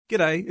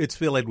G'day, it's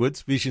Phil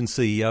Edwards, Vision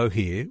CEO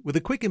here, with a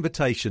quick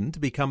invitation to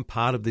become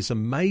part of this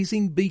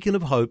amazing beacon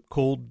of hope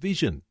called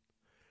Vision.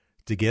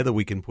 Together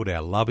we can put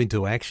our love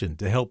into action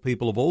to help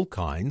people of all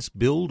kinds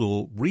build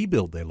or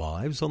rebuild their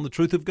lives on the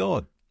truth of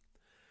God.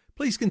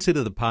 Please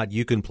consider the part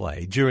you can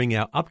play during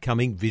our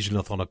upcoming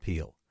Visionathon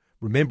appeal,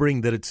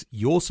 remembering that it's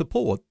your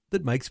support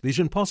that makes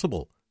Vision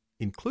possible,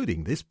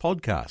 including this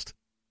podcast.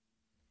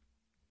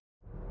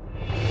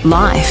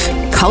 Life,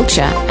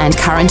 culture and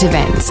current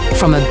events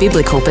from a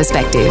biblical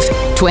perspective.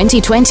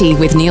 2020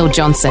 with Neil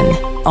Johnson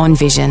on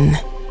Vision.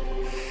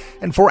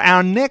 And for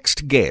our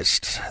next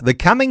guest, the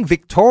coming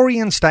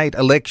Victorian state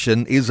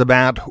election is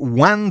about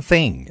one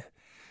thing: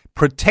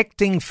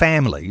 protecting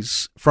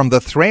families from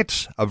the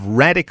threat of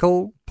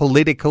radical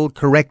political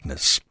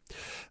correctness.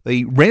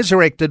 The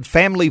resurrected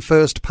Family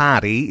First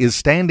Party is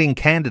standing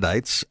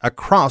candidates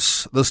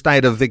across the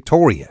state of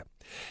Victoria.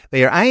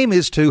 Their aim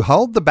is to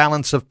hold the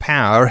balance of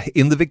power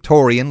in the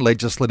Victorian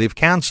Legislative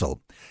Council.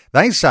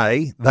 They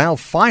say they'll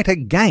fight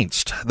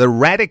against the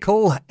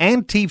radical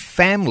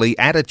anti-family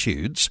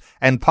attitudes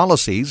and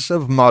policies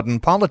of modern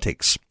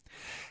politics.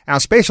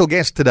 Our special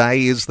guest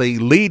today is the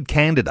lead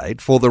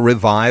candidate for the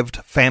revived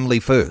Family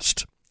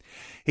First.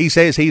 He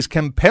says he's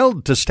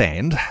compelled to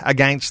stand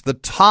against the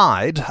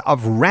tide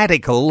of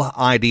radical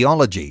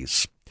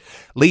ideologies.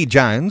 Lee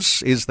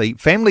Jones is the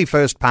Family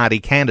First Party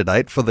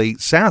candidate for the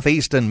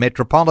Southeastern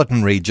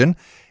Metropolitan Region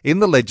in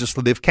the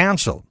Legislative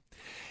Council.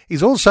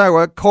 He's also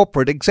a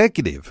corporate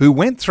executive who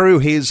went through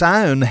his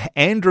own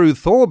Andrew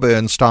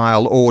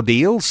Thorburn-style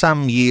ordeal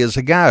some years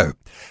ago.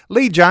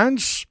 Lee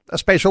Jones, a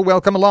special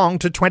welcome along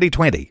to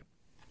 2020.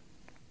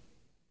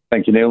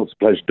 Thank you, Neil. It's a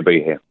pleasure to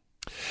be here.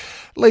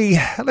 Lee,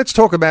 let's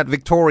talk about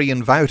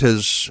Victorian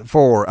voters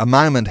for a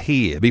moment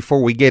here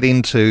before we get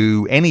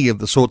into any of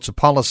the sorts of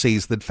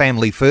policies that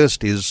Family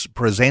First is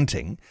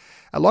presenting.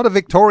 A lot of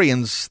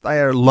Victorians, they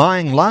are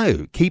lying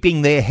low,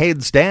 keeping their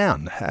heads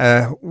down.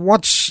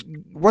 What's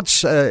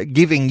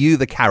giving you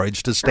the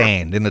courage to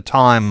stand in a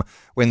time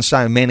when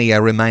so many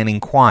are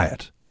remaining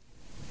quiet?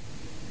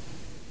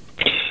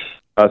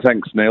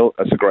 Thanks, Neil.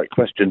 That's a great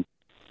question.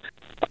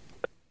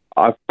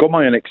 I've got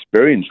my own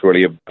experience,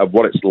 really, of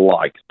what it's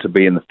like to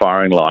be in the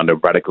firing line of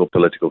radical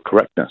political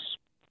correctness.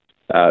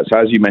 So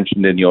as you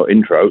mentioned in your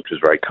intro, which was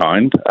very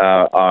kind,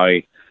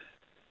 I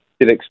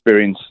did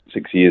experience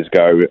 6 years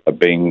ago of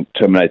being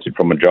terminated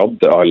from a job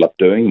that I loved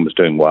doing and was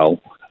doing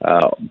well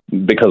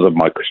because of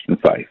my Christian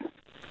faith.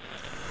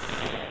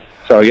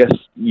 So I guess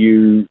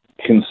you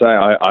can say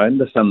I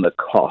understand the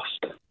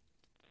cost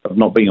of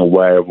not being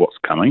aware of what's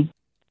coming.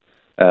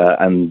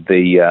 And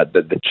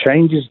the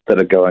changes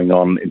that are going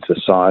on in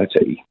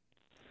society,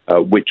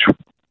 which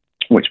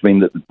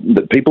mean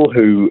that people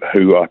who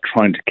are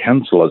trying to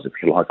cancel us, if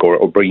you like,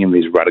 or bring in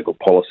these radical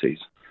policies,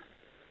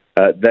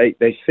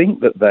 they think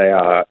that they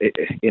are,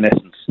 in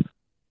essence,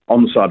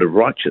 on the side of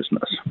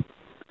righteousness.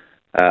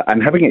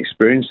 And having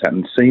experienced that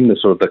and seen the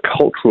sort of the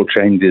cultural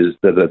changes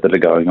that are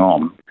going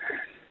on,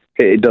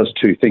 it does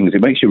two things.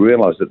 It makes you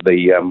realise that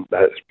the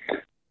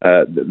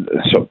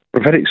sort of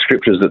prophetic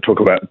scriptures that talk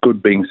about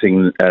good being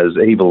seen as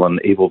evil and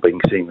evil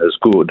being seen as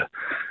good,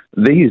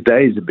 these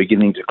days are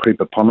beginning to creep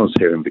upon us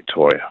here in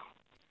Victoria.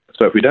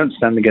 So if we don't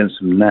stand against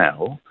them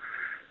now,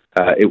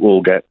 it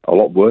will get a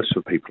lot worse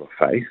for people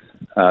of faith,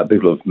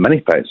 people of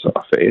many faiths,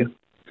 I fear.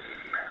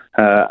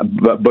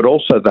 But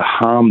also the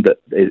harm that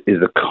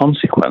is a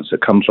consequence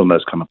that comes from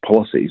those kind of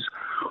policies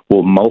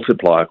will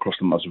multiply across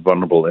the most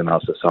vulnerable in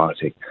our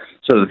society.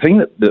 So the thing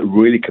that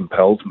really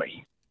compels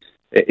me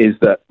is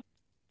that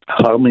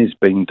harm is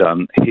being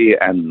done here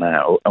and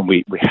now, and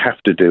we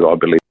have to do, I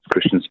believe,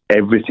 Christians,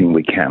 everything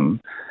we can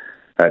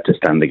to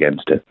stand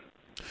against it.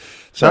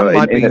 So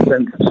in a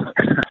sense,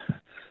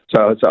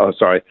 sorry, I was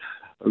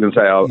going to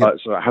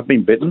say, so I have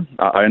been bitten.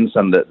 I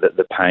understand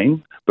the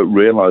pain, but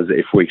realise that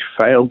if we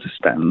fail to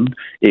stand,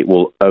 it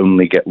will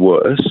only get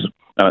worse.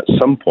 And at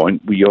some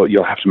point,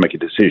 you'll have to make a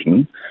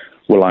decision.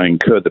 Will I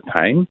incur the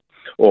pain,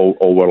 or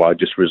will I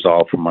just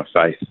resolve from my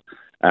faith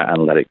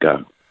and let it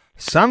go?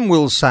 Some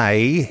will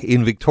say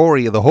in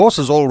Victoria the horse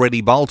has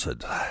already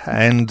bolted,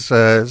 and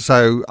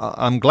so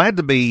I'm glad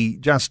to be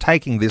just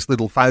taking this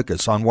little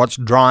focus on what's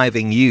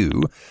driving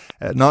you,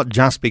 not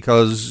just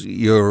because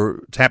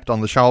you're tapped on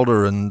the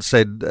shoulder and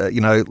said,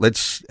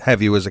 let's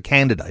have you as a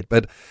candidate,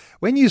 but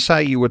when you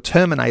say you were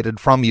terminated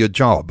from your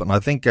job, and I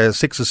think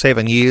 6 or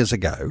 7 years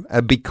ago,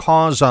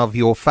 because of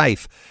your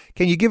faith,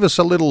 can you give us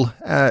a little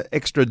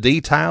extra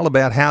detail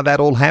about how that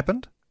all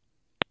happened?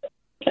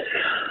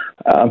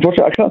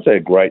 Unfortunately, I can't say a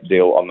great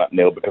deal on that,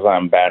 Neil, because I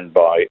am bound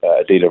by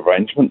a deed of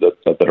arrangement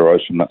that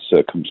arose from that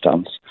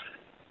circumstance.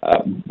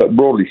 But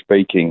broadly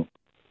speaking,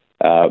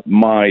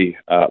 my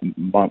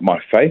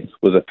faith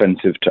was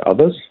offensive to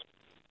others,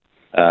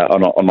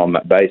 and on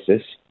that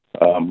basis,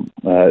 I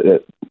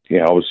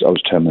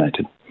was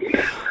terminated.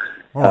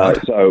 Right.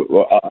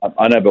 So I'm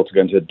unable to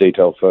go into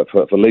detail for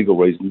legal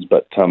reasons,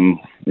 but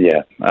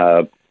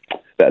that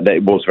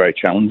it was very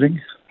challenging.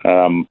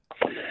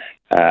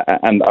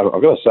 And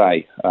I've got to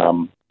say,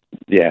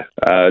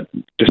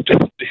 just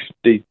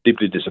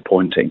deeply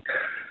disappointing,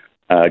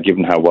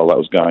 given how well that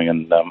was going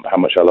and how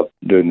much I love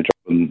doing the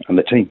job and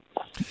the team.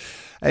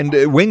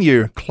 And when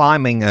you're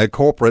climbing a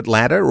corporate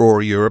ladder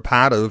or you're a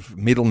part of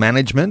middle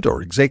management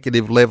or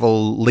executive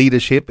level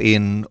leadership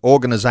in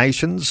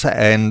organisations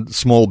and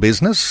small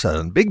business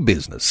and big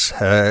business,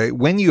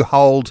 when you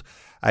hold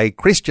a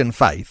Christian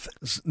faith,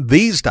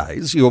 these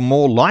days you're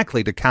more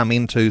likely to come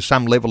into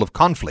some level of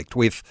conflict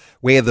with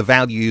where the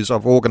values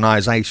of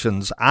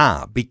organisations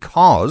are,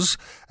 because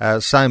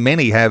so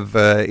many have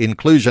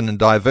inclusion and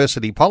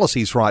diversity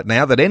policies right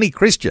now that any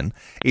Christian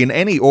in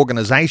any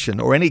organisation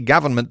or any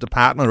government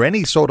department or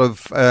any sort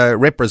of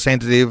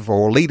representative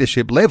or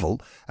leadership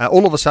level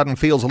all of a sudden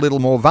feels a little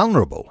more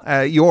vulnerable.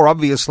 You're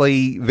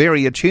obviously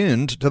very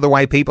attuned to the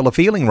way people are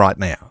feeling right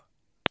now.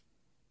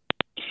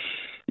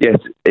 Yes,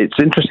 it's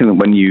interesting that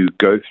when you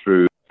go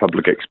through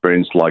public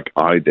experience like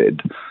I did,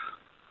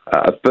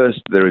 at first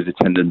there is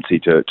a tendency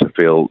to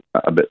feel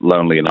a bit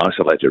lonely and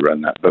isolated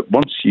around that. But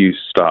once you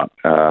start,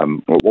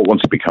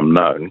 once you become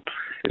known,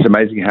 it's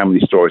amazing how many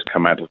stories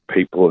come out of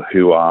people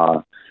who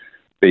are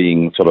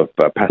being sort of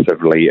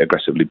passively,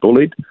 aggressively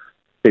bullied,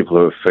 people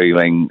who are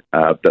feeling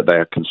that they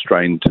are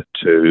constrained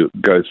to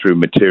go through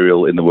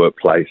material in the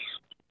workplace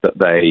that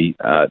they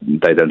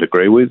don't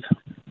agree with.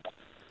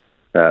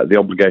 The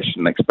obligation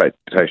and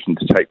expectation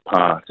to take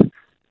part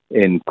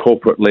in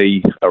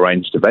corporately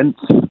arranged events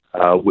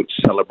which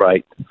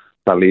celebrate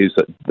values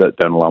that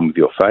don't align with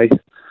your faith.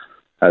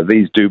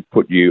 These do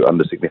put you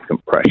under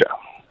significant pressure.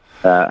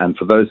 And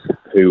for those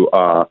who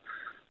are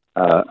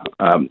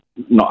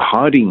not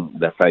hiding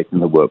their faith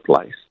in the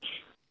workplace,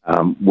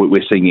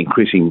 we're seeing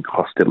increasing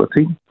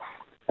hostility.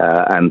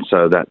 And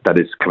so that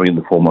is coming in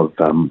the form of,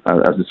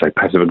 as I say,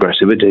 passive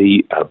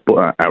aggressivity,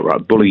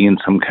 outright bullying in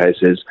some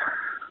cases.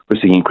 We're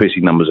seeing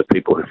increasing numbers of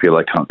people who feel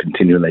they can't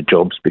continue in their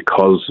jobs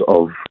because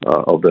of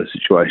those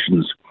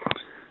situations.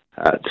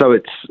 So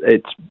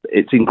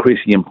it's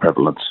increasing in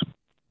prevalence,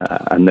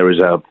 and there's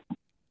a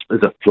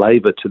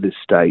flavour to this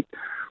state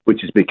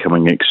which is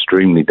becoming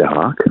extremely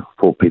dark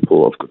for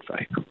people of good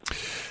faith.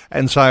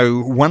 And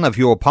so one of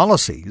your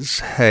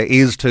policies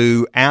is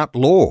to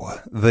outlaw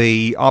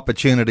the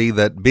opportunity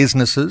that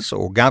businesses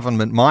or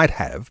government might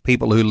have,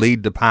 people who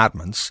lead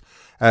departments,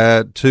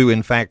 to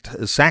in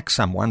fact sack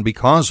someone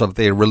because of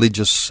their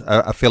religious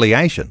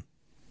affiliation.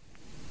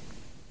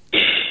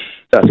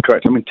 That's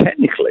correct. I mean,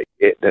 technically,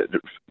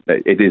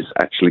 it is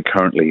actually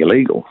currently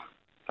illegal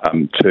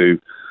to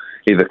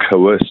either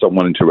coerce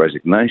someone into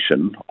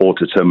resignation or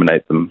to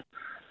terminate them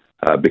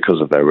because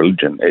of their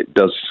religion. It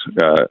does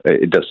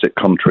sit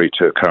contrary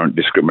to current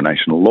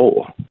discrimination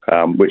law,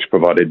 which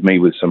provided me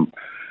with some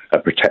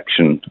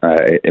protection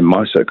in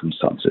my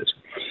circumstances.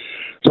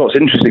 So it's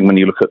interesting when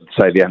you look at,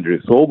 say, the Andrew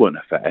Thorburn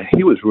affair.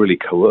 He was really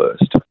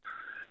coerced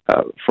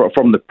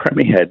from the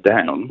Premier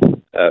down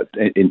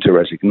into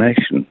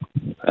resignation.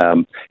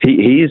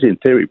 He is in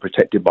theory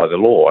protected by the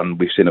law, and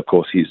we've seen, of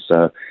course, he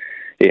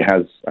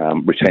has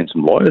retained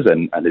some lawyers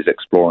and is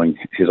exploring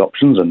his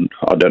options. And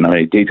I don't know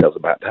any details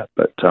about that,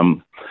 but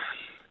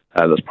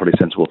that's probably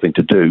a sensible thing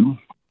to do.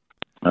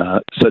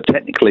 So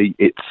technically,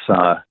 it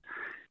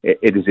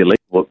is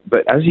illegal.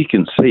 But as you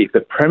can see, if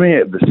the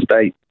Premier of the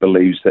state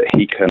believes that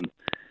he can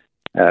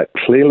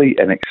clearly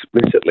and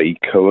explicitly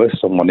coerce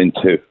someone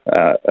into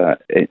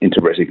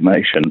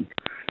resignation,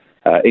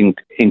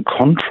 in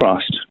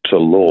contrast to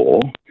law,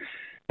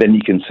 then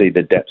you can see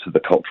the depths of the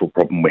cultural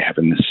problem we have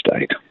in this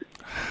state.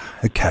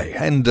 Okay,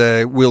 and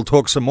we'll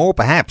talk some more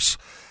perhaps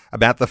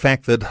about the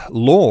fact that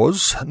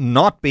laws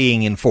not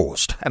being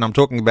enforced, and I'm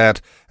talking about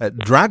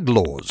drug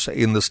laws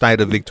in the state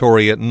of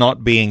Victoria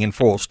not being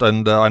enforced,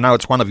 and I know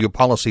it's one of your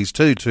policies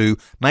too, to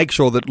make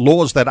sure that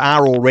laws that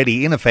are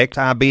already in effect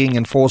are being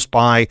enforced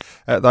by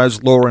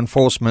those law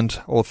enforcement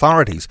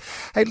authorities.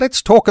 Hey,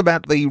 let's talk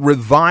about the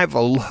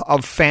revival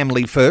of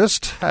Family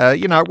First.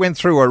 It went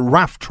through a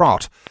rough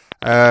trot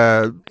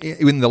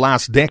in the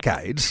last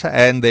decades,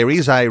 and there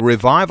is a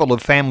revival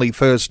of Family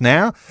First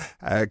now.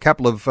 A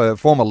couple of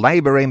former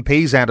Labor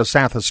MPs out of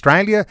South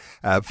Australia.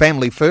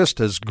 Family First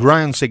has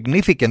grown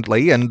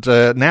significantly, and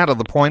now to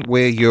the point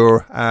where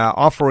you're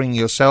offering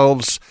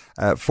yourselves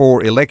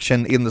for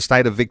election in the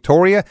state of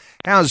Victoria.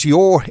 How's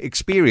your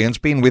experience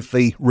been with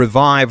the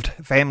revived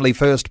Family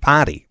First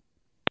party?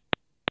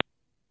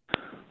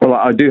 Well,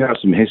 I do have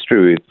some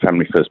history with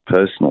Family First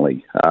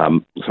personally.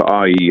 So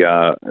I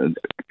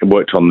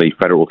worked on the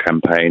federal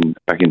campaign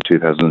back in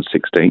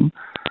 2016,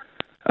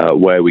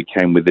 where we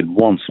came within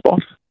one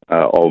spot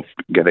of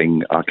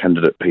getting our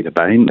candidate Peter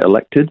Bain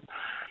elected.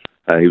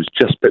 He was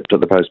just pipped at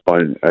the post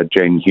by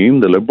Jane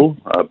Hume, the Liberal,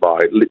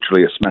 by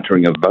literally a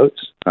smattering of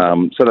votes.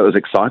 So that was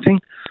exciting.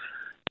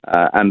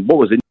 And what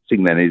was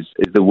interesting then is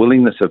the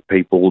willingness of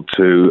people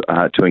to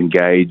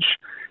engage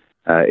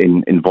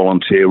in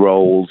volunteer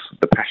roles,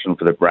 the passion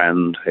for the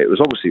brand. It was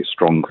obviously a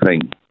strong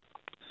thing.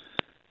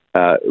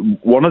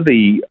 One of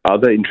the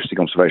other interesting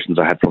observations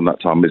I had from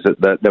that time is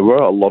that there were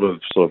a lot of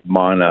sort of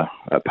minor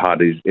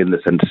parties in the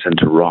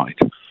centre-right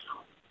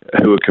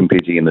who were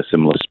competing in a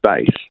similar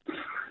space.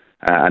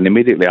 And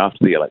immediately after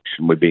the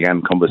election, we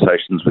began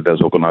conversations with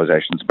those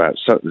organisations about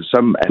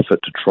some effort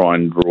to try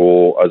and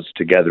draw us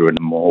together in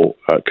a more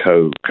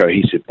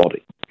cohesive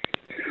body.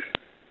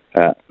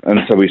 And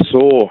so we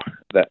saw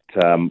that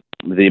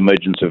the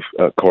emergence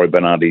of Cory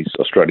Bernardi's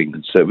Australian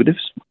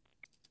Conservatives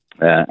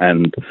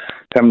and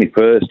Family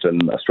First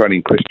and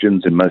Australian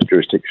Christians in most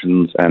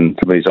jurisdictions and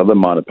some of these other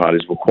minor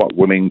parties were quite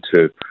willing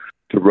to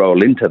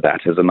roll into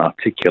that as an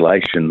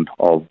articulation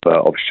of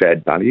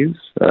shared values,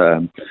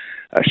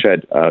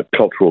 shared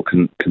cultural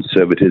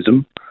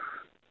conservatism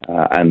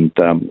and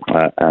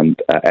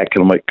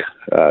economic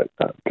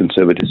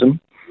conservatism.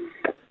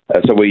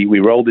 So we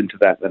rolled into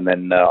that, and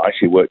then I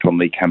actually worked on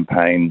the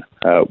campaign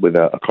with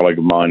a colleague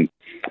of mine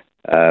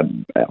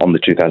on the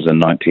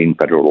 2019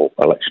 federal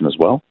election as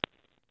well.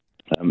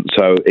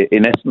 So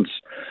in essence,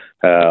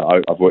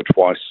 I've worked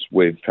twice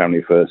with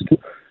Family First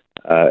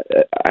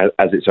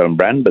as its own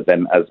brand, but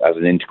then as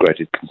an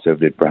integrated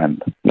Conservative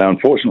brand. Now,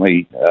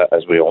 unfortunately,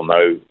 as we all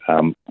know,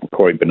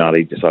 Cory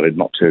Bernardi decided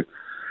not to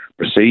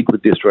proceed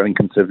with the Australian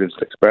Conservatives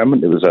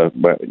experiment. It was a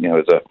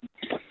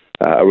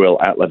real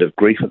outlet of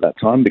grief at that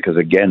time because,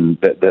 again,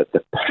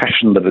 the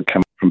passion that had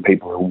come from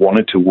people who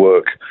wanted to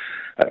work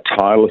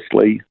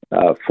tirelessly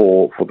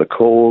for the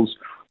cause.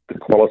 The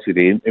quality of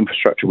the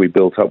infrastructure we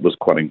built up was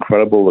quite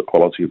incredible. The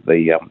quality of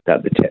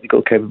the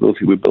technical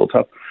capability we built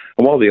up.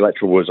 And while the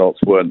electoral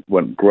results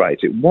weren't great,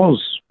 it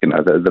was,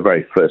 the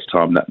very first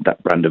time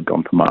that brand had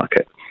gone to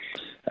market.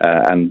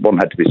 And one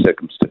had to be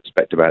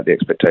circumspect about the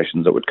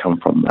expectations that would come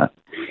from that.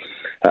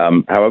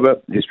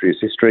 However, history is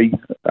history.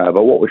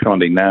 But what we're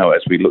finding now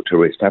as we look to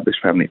re-establish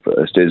Family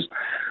First is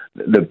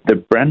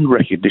the brand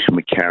recognition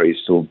we carry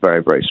is still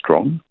very, very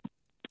strong.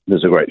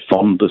 There's a great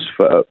fondness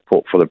for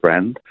the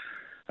brand.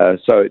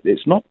 So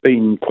it's not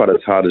been quite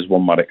as hard as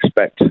one might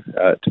expect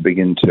to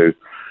begin to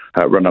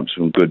run up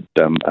some good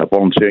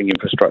volunteering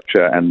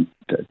infrastructure and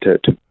to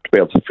be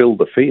able to fill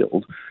the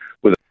field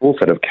with a full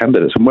set of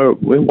candidates. And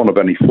we're one of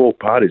only 4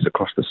 parties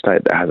across the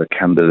state that has a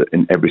candidate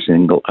in every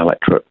single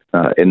electorate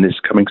in this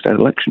coming state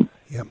election.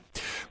 Yeah.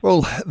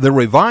 Well, the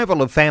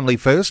revival of Family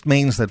First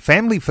means that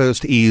Family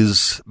First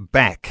is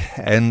back.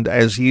 And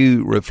as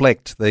you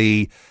reflect,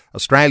 the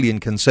Australian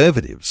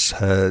Conservatives,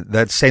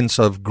 that sense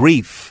of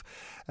grief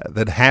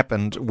that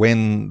happened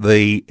when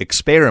the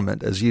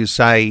experiment, as you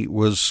say,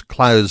 was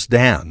closed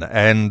down,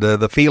 and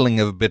the feeling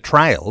of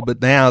betrayal,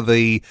 but now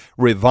the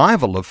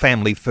revival of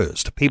Family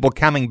First, people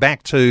coming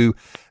back to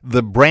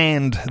the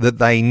brand that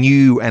they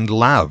knew and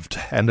loved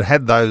and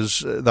had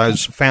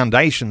those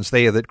foundations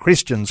there that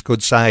Christians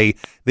could say,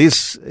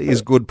 this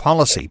is good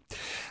policy.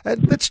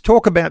 Let's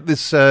talk about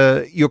this,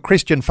 your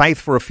Christian faith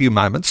for a few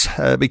moments,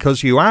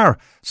 because you are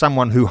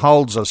someone who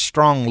holds a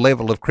strong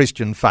level of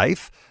Christian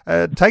faith.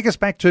 Take us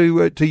back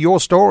to your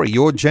story,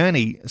 your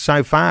journey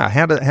so far.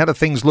 How do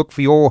things look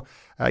for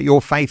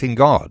your faith in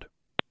God?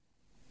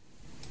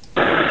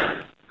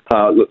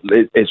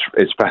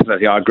 It's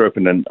fascinating. I grew up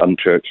in an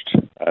unchurched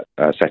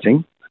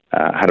setting.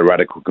 Had a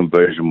radical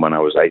conversion when I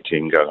was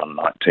 18, going on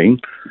 19,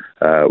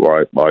 where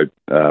I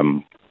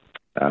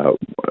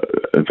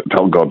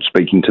felt God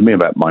speaking to me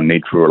about my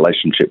need for a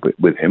relationship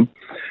with Him,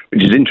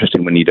 which is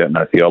interesting when you don't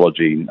know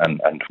theology,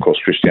 and of course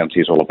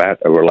Christianity is all about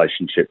a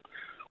relationship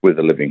with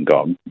the living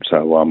God.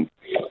 So, and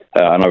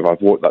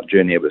I've walked that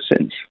journey ever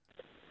since.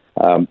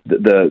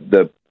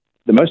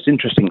 The most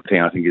interesting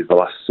thing, I think, is the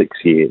last 6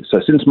 years. So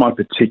since my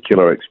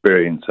particular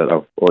experience that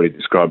I've already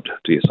described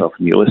to yourself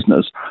and your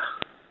listeners,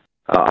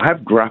 I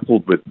have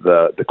grappled with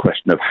the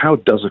question of how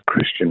does a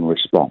Christian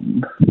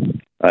respond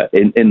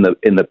in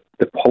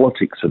the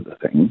politics of the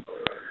thing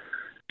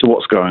to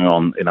what's going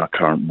on in our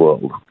current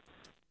world.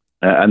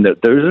 And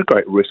there is a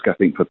great risk, I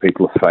think, for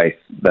people of faith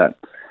that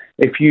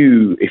if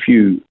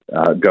you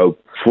go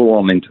full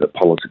on into the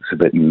politics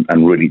of it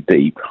and really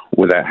deep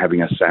without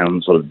having a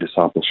sound sort of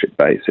discipleship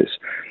basis,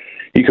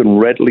 you can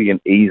readily and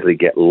easily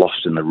get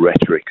lost in the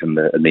rhetoric and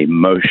the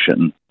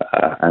emotion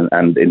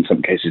and in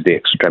some cases the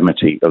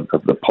extremity of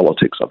the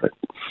politics of it.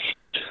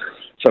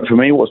 So for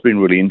me, what's been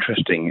really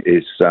interesting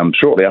is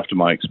shortly after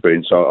my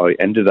experience, I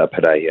ended up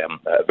at a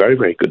very,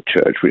 very good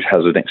church which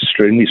has an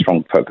extremely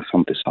strong focus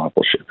on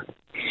discipleship.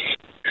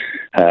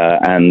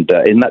 And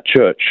in that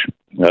church,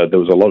 there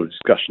was a lot of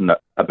discussion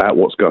about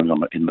what's going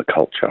on in the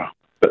culture.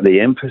 But the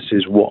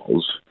emphasis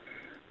was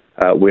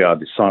we are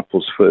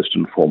disciples first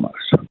and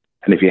foremost.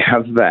 And if you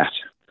have that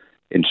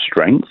in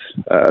strength,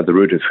 the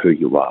root of who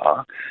you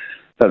are,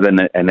 that then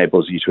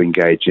enables you to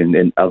engage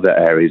in other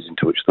areas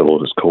into which the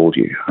Lord has called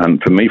you. And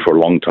for me, for a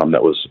long time,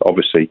 that was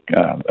obviously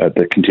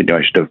the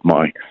continuation of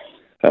my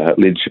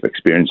leadership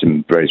experience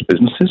in various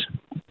businesses.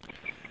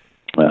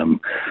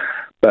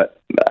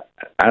 But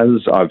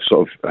as I've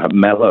sort of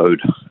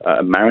mellowed,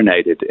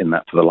 marinated in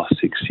that for the last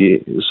 6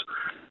 years,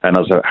 and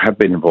as I have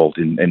been involved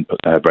in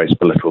various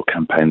political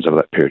campaigns over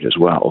that period as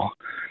well,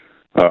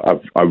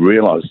 I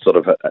realised sort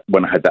of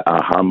when I had that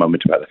aha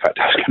moment about the fact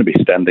I was going to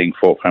be standing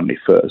for Family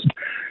First,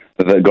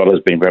 that God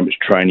has been very much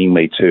training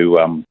me to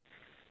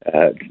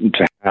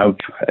have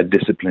a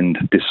disciplined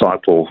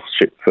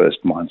discipleship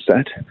first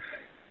mindset,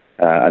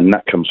 and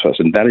that comes first.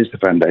 And that is the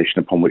foundation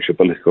upon which a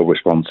political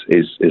response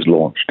is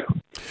launched.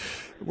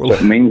 Well, so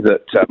it means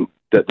that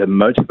the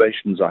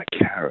motivations I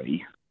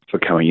carry for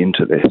coming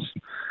into this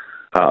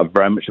are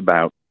very much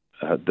about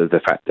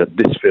the fact that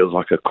this feels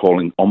like a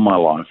calling on my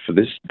life for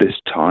this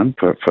time,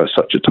 for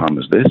such a time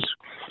as this,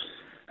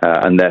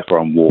 and therefore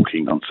I'm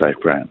walking on safe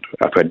ground.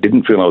 If I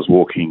didn't feel I was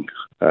walking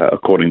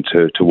according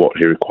to what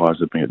he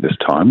requires of me at this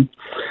time,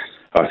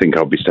 I think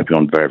I'll be stepping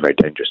on very, very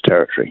dangerous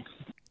territory.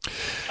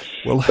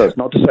 Well, so it's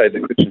not to say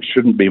that Christians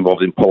shouldn't be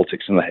involved in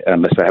politics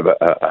unless they have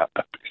a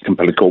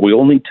compelling call. We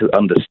all need to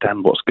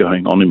understand what's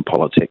going on in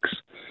politics,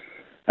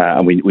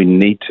 and we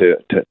need to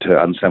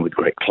understand with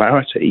great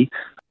clarity.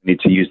 We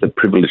need to use the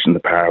privilege and the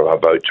power of our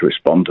vote to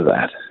respond to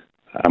that.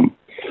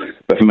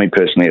 But for me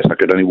personally, I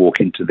could only walk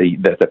into the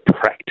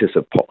practice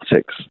of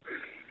politics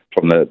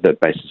from the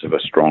basis of a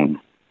strong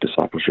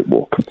discipleship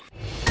walk.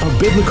 A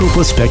biblical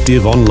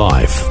perspective on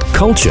life,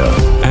 culture,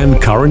 and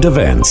current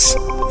events.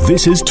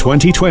 This is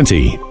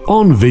 2020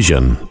 on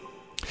Vision.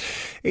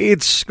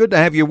 It's good to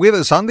have you with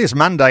us on this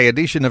Monday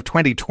edition of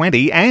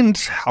 2020, and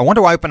I want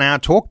to open our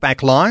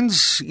talkback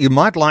lines. You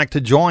might like to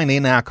join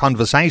in our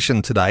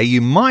conversation today.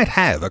 You might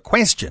have a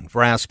question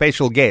for our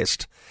special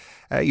guest.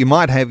 You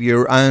might have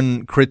your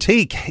own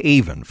critique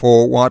even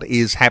for what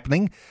is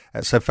happening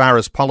so far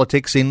as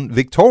politics in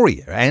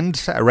Victoria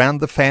and around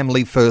the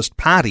Family First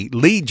Party.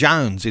 Lee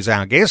Jones is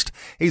our guest.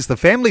 He's the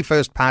Family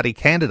First Party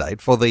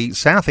candidate for the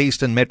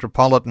Southeastern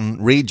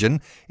Metropolitan Region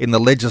in the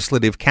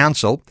Legislative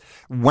Council.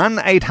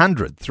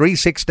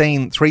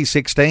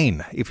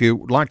 1-800-316-316. If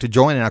you'd like to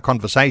join in our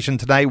conversation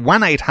today,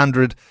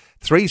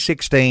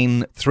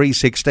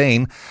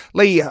 1-800-316-316.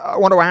 Lee, I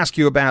want to ask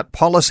you about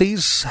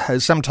policies.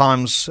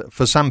 Sometimes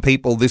for some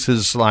people this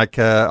is like,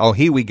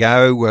 here we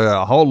go,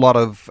 a whole lot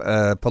of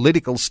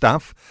political stuff.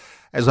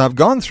 As I've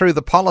gone through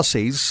the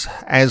policies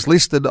as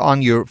listed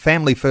on your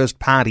Family First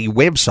Party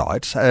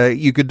website,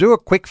 you could do a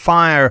quick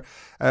fire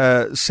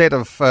set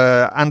of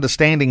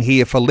understanding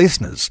here for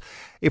listeners.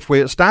 If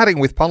we're starting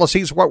with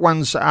policies, what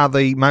ones are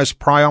the most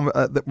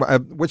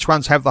which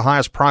ones have the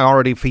highest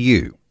priority for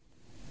you?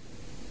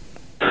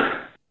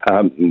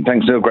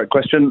 Thanks, Neil. Great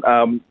question.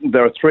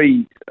 There are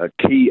three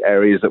key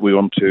areas that we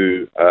want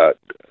to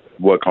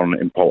work on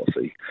in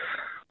policy.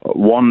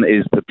 One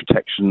is the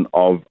protection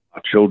of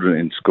our children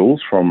in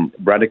schools from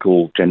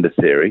radical gender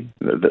theory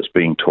that's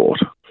being taught.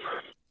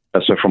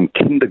 So from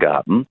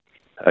kindergarten,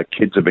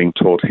 kids are being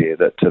taught here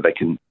that they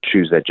can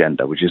choose their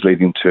gender, which is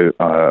leading to,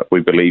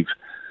 we believe,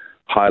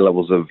 high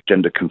levels of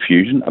gender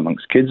confusion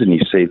amongst kids, and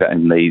you see that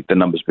in the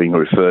numbers being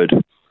referred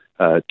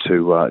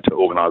to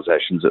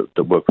organisations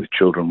that work with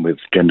children with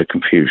gender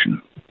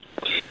confusion.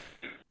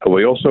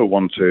 We also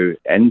want to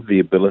end the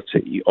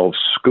ability of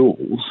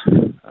schools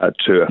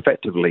to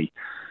effectively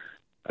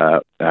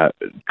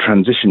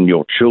transition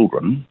your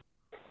children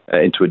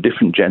into a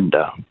different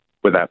gender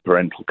without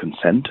parental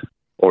consent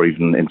or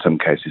even, in some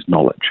cases,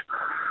 knowledge.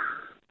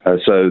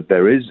 So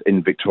there is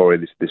in Victoria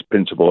this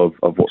principle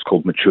of what's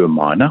called mature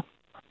minor,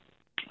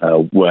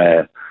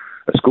 where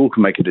a school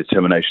can make a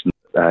determination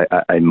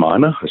a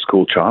minor, a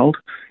school child,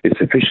 is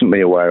sufficiently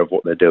aware of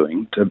what they're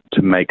doing to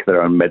make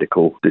their own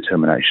medical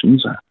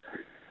determinations,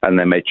 and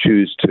they may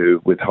choose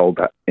to withhold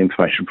that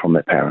information from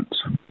their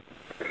parents.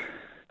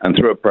 And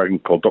through a program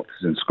called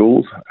Doctors in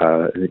Schools,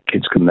 the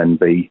kids can then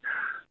be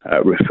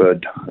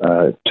referred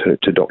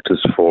to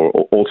doctors for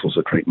all sorts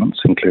of treatments,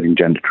 including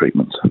gender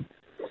treatments.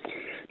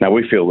 Now,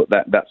 we feel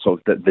that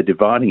the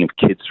dividing of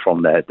kids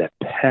from their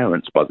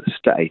parents by the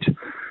state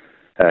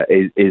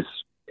is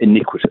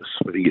iniquitous.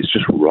 I think it's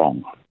just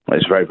wrong.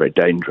 It's very, very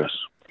dangerous.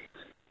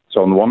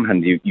 So on the one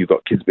hand, you've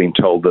got kids being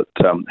told that,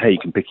 hey, you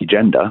can pick your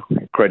gender,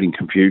 creating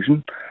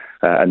confusion,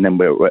 and then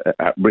we're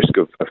at risk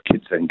of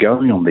kids then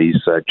going on these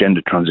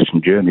gender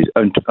transition journeys,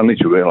 only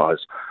to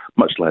realise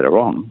much later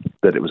on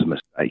that it was a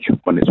mistake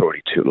when it's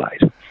already too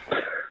late.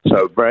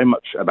 So very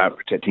much about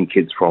protecting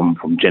kids from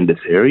gender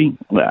theory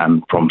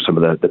and from some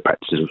of the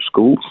practices of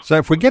schools. So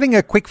if we're getting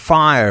a quick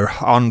fire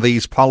on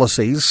these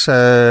policies,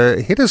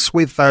 hit us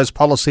with those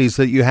policies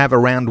that you have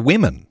around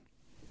women.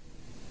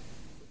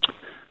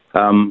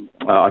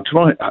 I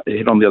try to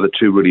hit on the other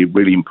two really,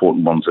 really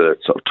important ones that are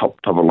sort of top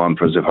of the line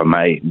for us, if I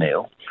may,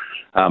 Neil.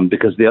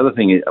 Because the other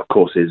thing, of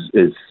course, is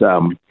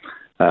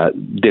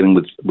dealing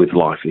with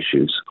life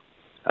issues.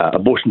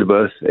 Abortion to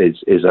birth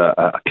is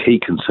a key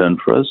concern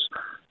for us.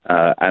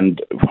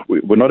 And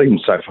we're not even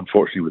safe,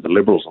 unfortunately, with the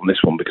Liberals on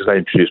this one because they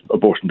introduced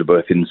abortion to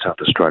birth in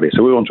South Australia.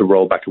 So we want to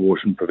roll back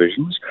abortion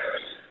provisions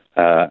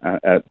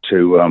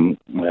to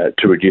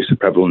reduce the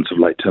prevalence of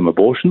late-term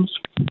abortions,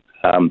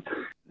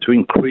 to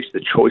increase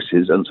the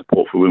choices and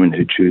support for women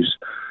who choose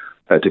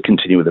to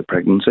continue with a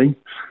pregnancy.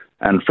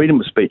 And freedom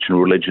of speech and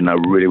religion are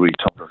really, really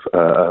top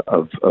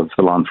of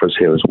the line for us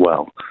here as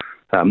well.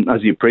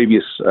 As your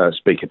previous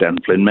speaker, Dan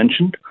Flynn,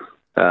 mentioned,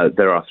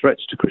 there are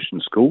threats to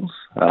Christian schools.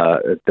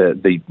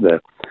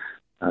 The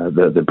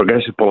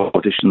progressive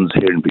politicians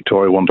here in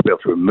Victoria want to be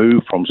able to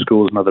remove from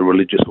schools and other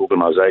religious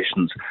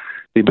organisations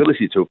the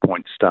ability to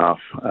appoint staff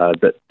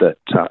that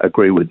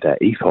agree with their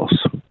ethos.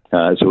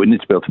 So we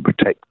need to be able to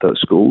protect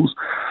those schools.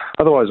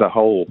 Otherwise, a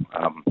whole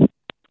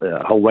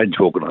range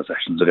of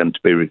organisations are going to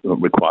be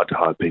required to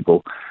hire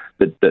people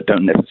that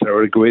don't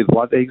necessarily agree with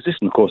why they exist.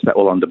 And, of course, that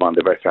will undermine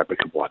the very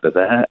fabric of why they're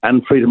there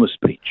and freedom of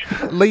speech.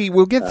 Lee,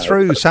 we'll get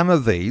through some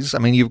of these. I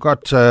mean, you've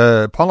got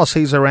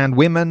policies around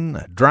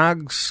women,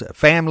 drugs,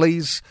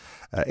 families,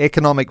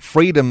 economic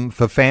freedom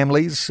for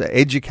families,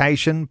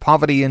 education,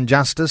 poverty and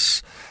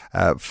justice,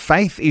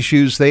 faith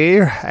issues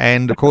there,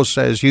 and of course,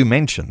 as you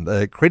mentioned,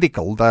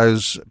 critical,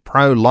 those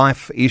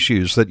pro-life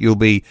issues that you'll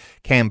be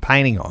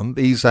campaigning on.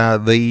 These are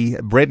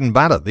the bread and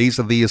butter. These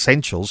are the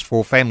essentials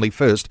for Family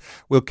First.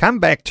 We'll come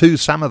back to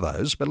some of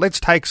those, but let's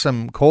take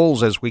some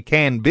calls as we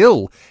can.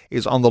 Bill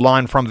is on the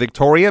line from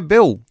Victoria.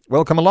 Bill,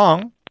 welcome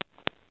along.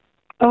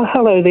 Oh,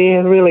 hello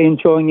there. Really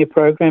enjoying your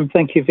program.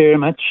 Thank you very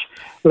much,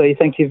 Lee.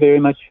 Thank you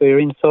very much for your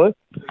insight.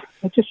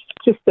 Just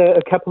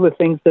a couple of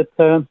things that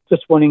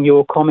just wanting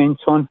your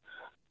comments on.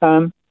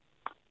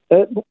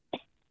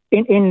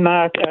 In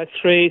Mark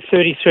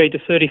 3:33 to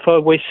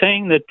 35, we're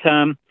seeing that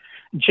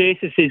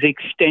Jesus is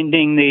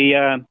extending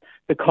the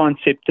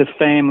concept of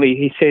family.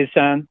 He says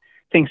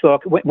things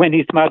like when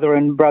his mother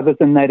and brothers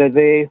and that are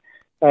there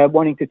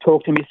wanting to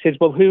talk to him, he says,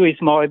 "Well, who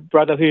is my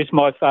brother? Who's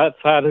my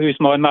father?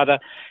 Who's my mother?"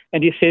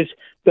 And he says,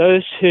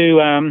 "Those who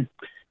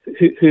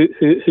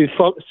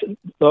follow."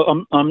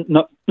 Well, I'm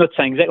not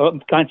saying exactly. I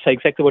can't say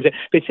exactly what it is,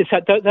 but it's just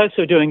those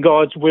who are doing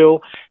God's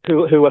will,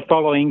 who are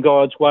following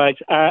God's ways,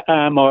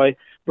 are my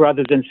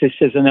brothers and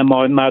sisters, and are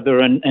my mother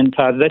and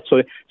father. That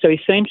sort of. So he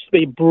seems to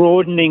be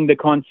broadening the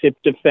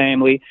concept of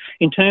family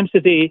in terms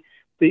of the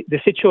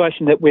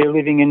situation that we're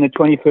living in the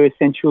 21st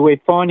century. We're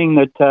finding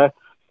that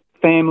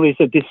families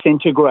are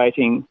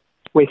disintegrating.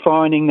 We're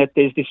finding that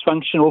there's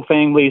dysfunctional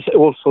families,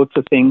 all sorts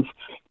of things.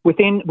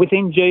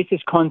 Within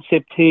Jesus'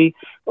 concept, he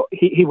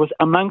was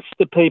amongst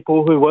the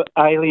people who were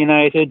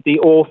alienated, the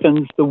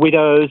orphans, the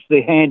widows,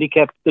 the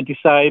handicapped, the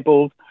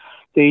disabled,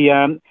 the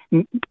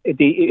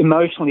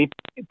emotionally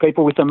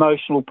people with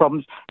emotional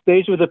problems.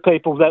 These were the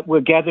people that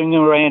were gathering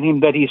around him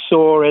that he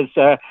saw as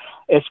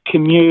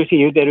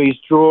community, that he's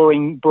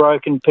drawing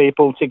broken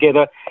people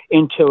together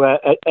into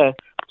a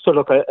sort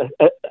of a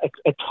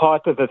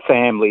type of a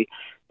family.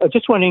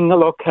 Just wondering,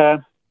 look.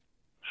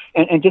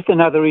 And just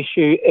another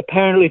issue,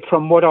 apparently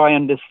from what I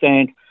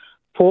understand,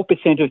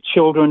 4% of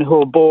children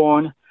who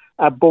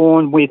are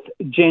born with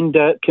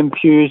gender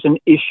confusion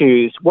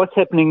issues. What's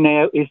happening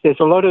now is there's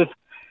a lot of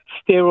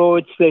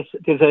steroids.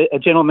 There's a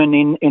gentleman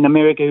in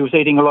America who was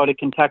eating a lot of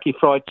Kentucky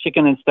Fried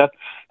Chicken and stuff,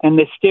 and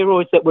the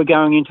steroids that were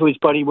going into his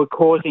body were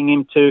causing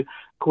him to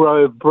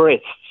grow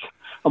breasts.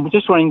 I'm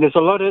just wondering, there's a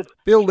lot of...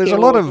 Bill, there's a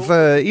lot of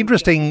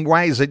interesting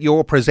ways that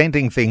you're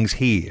presenting things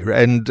here.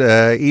 And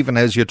even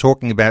as you're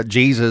talking about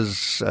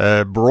Jesus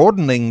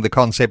broadening the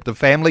concept of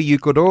family, you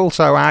could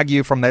also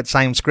argue from that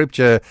same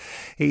scripture,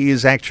 he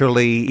is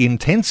actually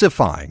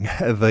intensifying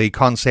the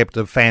concept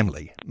of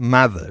family,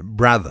 mother,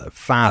 brother,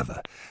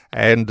 father.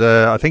 And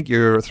I think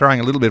you're throwing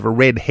a little bit of a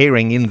red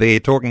herring in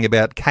there, talking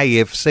about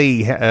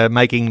KFC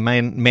making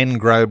men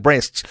grow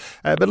breasts.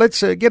 But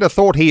let's get a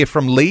thought here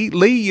from Lee.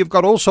 Lee, you've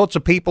got all sorts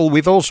of people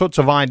with all sorts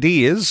of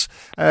ideas.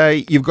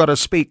 You've got to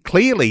speak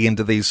clearly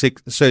into these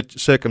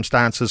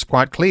circumstances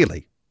quite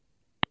clearly.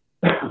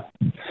 Yeah,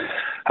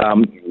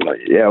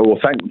 well,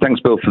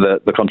 thanks, Bill, for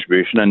the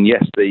contribution. And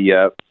yes,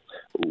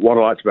 what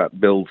I liked about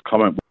Bill's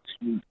comment was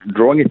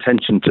drawing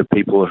attention to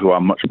people who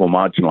are much more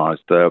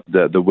marginalised,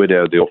 the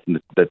widow, the orphan,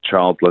 the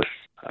childless,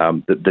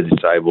 the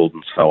disabled,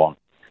 and so on.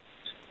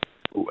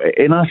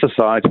 In our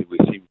society, we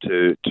seem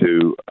to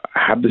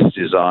have this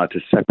desire to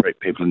separate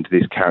people into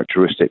these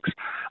characteristics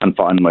and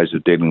find ways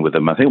of dealing with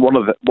them. I think one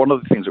of the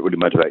things that really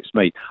motivates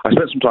me, I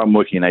spent some time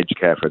working in aged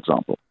care, for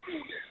example,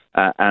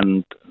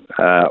 and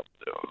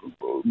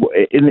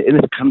in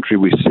this country,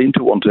 we seem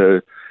to want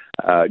to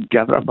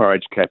gather up our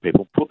aged care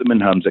people, put them in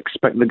homes,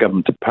 expect the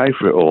government to pay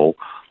for it all,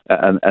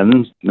 and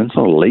then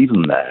sort of leave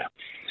them there.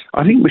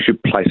 I think we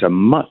should place a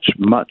much,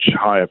 much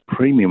higher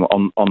premium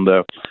on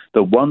the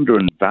wonder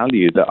and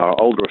value that our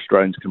older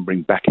Australians can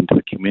bring back into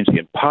the community.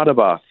 And part of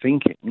our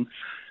thinking,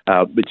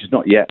 which is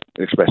not yet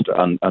expressed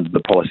under the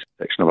policy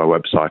section of our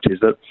website,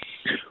 is that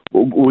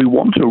we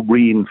want to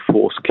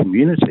reinforce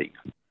community.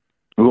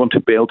 We want to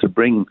be able to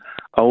bring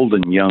old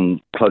and young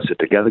closer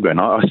together again.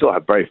 I still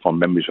have very fond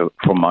memories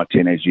from my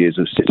teenage years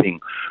of sitting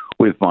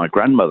with my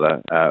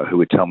grandmother, who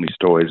would tell me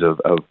stories of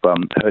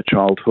her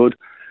childhood,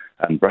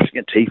 and brushing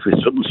her teeth with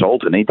soot and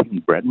salt and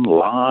eating bread and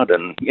lard,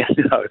 and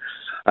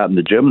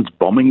the Germans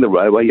bombing the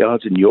railway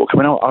yards in York. I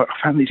mean, I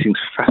found these things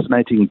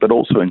fascinating, but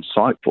also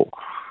insightful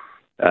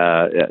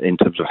in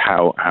terms of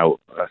how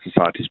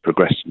society's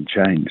progressed and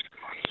changed.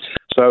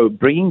 So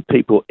bringing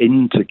people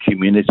into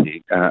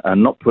community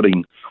and not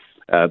putting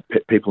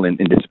people in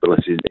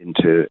disabilities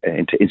into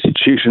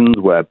institutions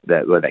where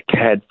they're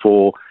cared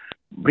for,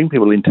 bring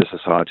people into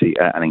society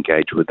and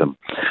engage with them.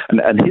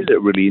 And here's a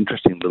really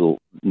interesting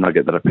little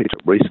nugget that I picked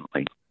up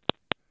recently.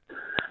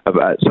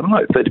 about something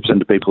like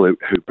 30% of people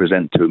who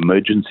present to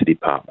emergency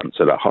departments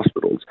at our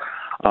hospitals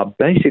are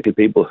basically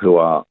people who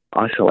are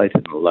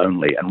isolated and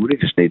lonely and really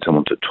just need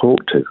someone to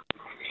talk to.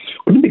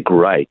 Wouldn't it be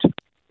great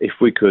if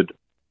we could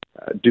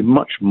do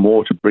much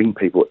more to bring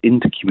people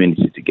into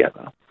community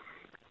together,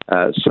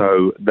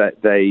 so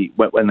that they,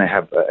 when they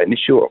have an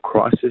issue or a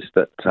crisis,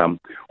 that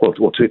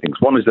two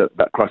things. One is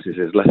that crisis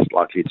is less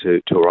likely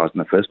to arise in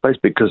the first place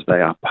because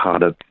they are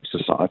part of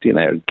society and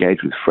they are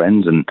engaged with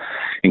friends and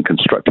in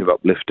constructive,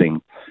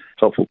 uplifting,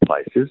 helpful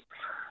places.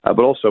 But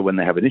also when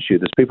they have an issue,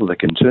 there's people they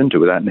can turn to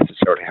without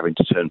necessarily having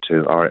to turn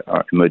to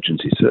our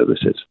emergency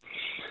services.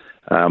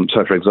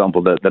 So, for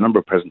example, the number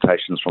of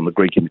presentations from the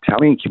Greek and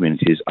Italian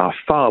communities are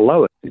far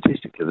lower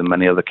statistically than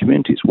many other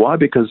communities. Why?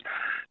 Because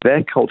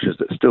they're cultures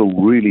that still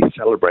really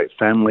celebrate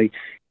family,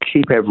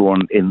 keep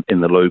everyone in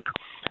the loop,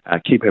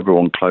 keep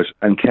everyone close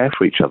and care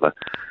for each other.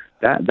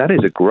 That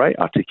is a great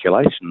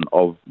articulation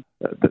of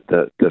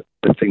the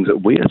things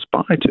that we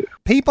aspire to.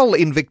 People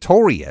in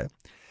Victoria,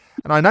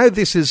 and I know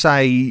this is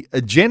a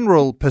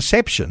general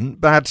perception,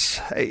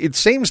 but it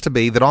seems to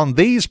be that on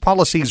these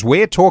policies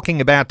we're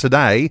talking about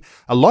today,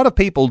 a lot of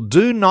people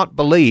do not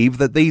believe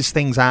that these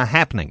things are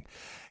happening.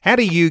 How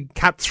do you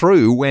cut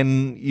through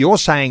when you're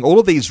saying all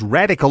of these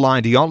radical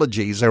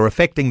ideologies are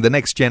affecting the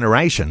next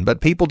generation,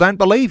 but people don't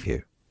believe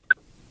you?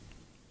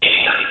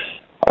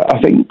 I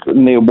think,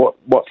 Neil,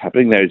 what's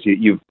happening there is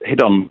you've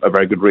hit on a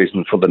very good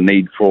reason for the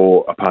need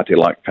for a party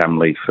like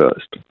Family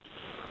First.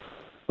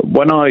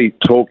 When I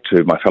talk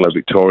to my fellow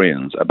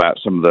Victorians about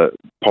some of the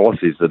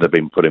policies that have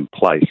been put in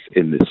place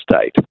in this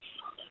state,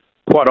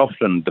 quite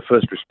often the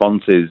first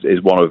response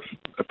is one of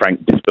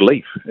frank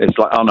disbelief. It's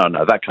like, oh,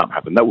 no, that can't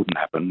happen. That wouldn't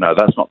happen. No,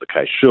 that's not the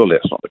case. Surely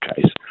that's not the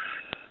case.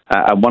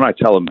 And when I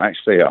tell them,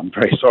 actually, I'm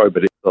very sorry,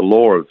 but it's the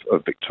law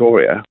of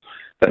Victoria,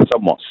 they're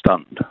somewhat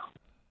stunned.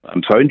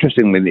 So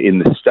interestingly, in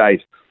this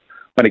state,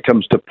 when it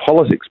comes to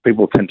politics,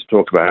 people tend to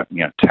talk about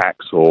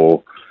tax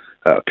or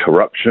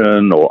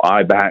corruption or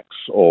IBACs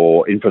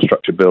or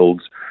infrastructure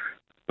builds,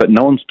 but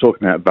no one's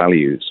talking about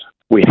values.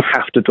 We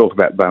have to talk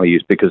about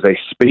values because they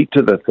speak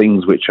to the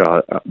things which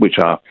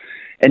are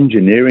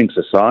engineering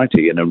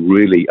society in a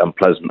really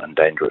unpleasant and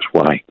dangerous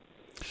way.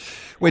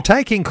 We're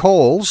taking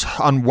calls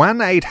on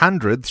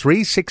 1-800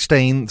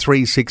 316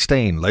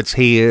 316. Let's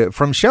hear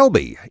from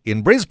Shelby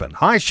in Brisbane.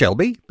 Hi,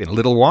 Shelby. Been a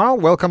little while.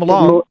 Welcome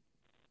along.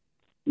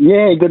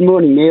 Good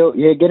morning, Neil.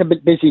 Get a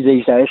bit busy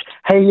these days.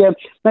 Hey,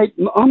 mate,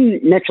 I'm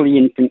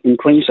naturally in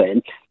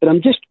Queensland, but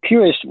I'm just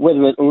curious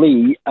whether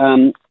Lee,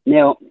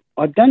 now,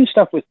 I've done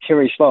stuff with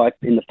Cherish Life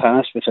in the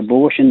past with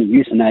abortion,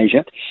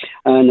 euthanasia,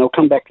 and I'll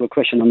come back to a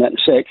question on that in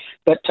a sec.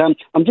 But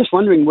I'm just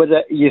wondering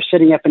whether you're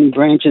setting up any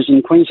branches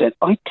in Queensland.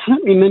 I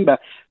can't remember.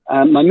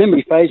 My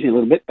memory fades me a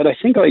little bit, but I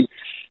think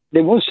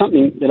there was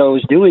something that I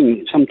was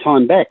doing some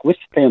time back with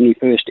Family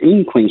First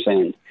in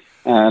Queensland.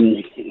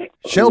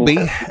 Shelby,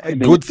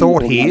 good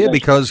thought here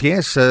because,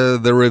 yes,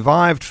 the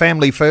revived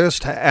Family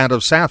First out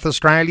of South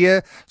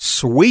Australia,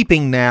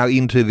 sweeping now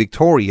into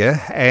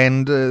Victoria,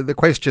 and the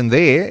question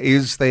there,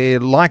 is there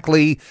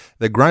likely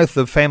the growth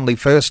of Family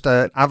First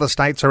other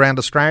states around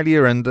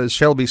Australia, and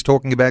Shelby's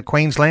talking about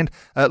Queensland.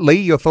 Lee,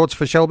 your thoughts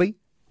for Shelby?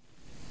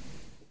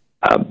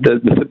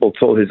 The simple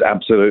thought is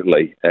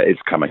absolutely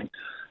it's coming.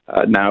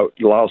 Now,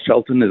 Lyle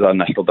Shelton is our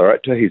National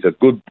Director. He's a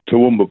good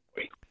Toowoomba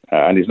boy.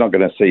 And he's not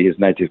going to see his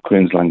native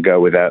Queensland go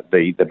without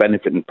the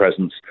benefit and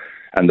presence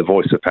and the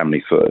voice of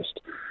Family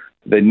First.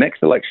 The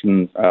next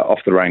election off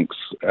the ranks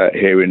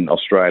here in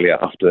Australia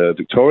after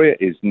Victoria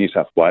is New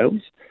South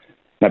Wales.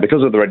 Now,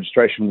 because of the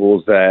registration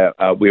rules there,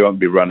 we won't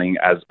be running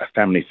as a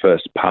Family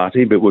First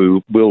party, but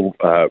we will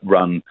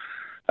run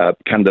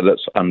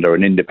candidates under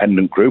an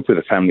independent group with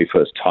a Family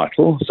First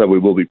title. So we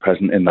will be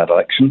present in that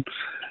election,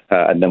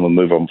 and then we'll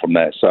move on from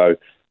there. So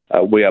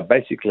we are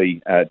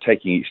basically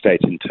taking each state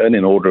in turn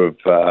in order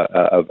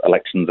of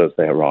elections as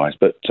they arise.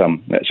 But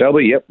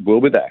Shelby, yep, we'll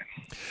be there.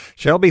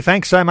 Shelby,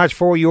 thanks so much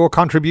for your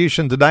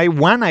contribution today.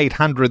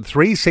 1-800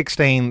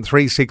 316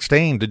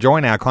 316 to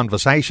join our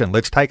conversation.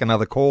 Let's take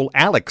another call.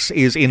 Alex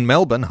is in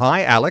Melbourne.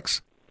 Hi,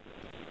 Alex.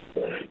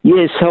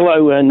 Yes,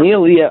 hello,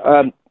 Neil.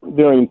 Yeah,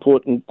 very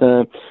important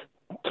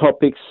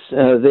topics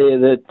there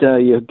that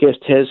your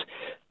guest has.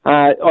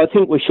 I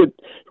think we should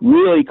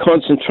really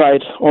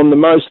concentrate on the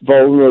most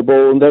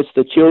vulnerable, and that's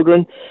the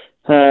children.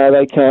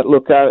 They can't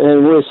look up,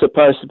 and we're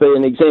supposed to be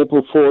an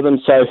example for them.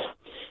 So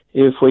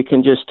if we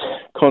can just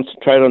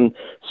concentrate on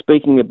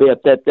speaking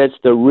about that, that's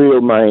the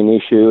real main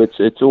issue.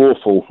 It's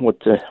awful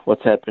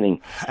what's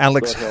happening.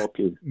 Alex,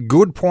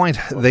 good point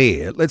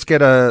there. Let's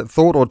get a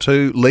thought or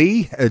two.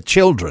 Lee,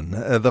 children,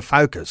 the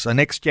focus, the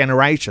next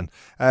generation.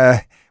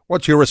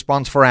 What's your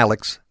response for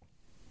Alex?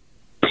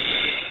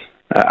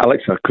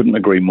 Alex, I couldn't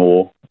agree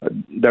more.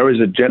 There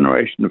is a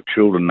generation of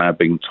children now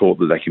being taught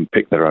that they can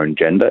pick their own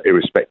gender,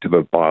 irrespective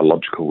of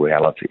biological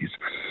realities.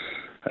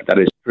 That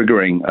is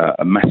triggering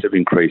a massive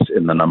increase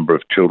in the number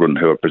of children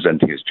who are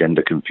presenting as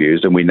gender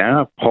confused. And we now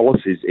have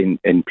policies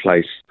in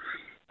place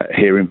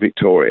here in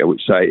Victoria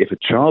which say if a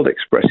child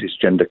expresses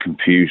gender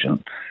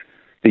confusion,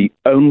 the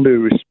only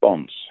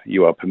response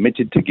you are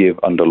permitted to give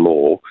under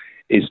law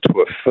is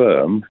to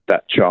affirm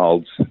that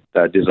child's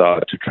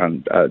desire to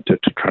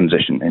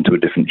transition into a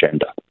different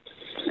gender.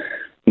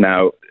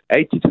 Now,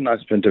 80 to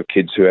 90% of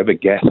kids who ever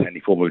get any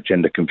form of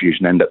gender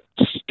confusion end up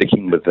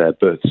sticking with their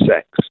birth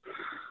sex.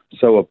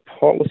 So a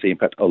policy, in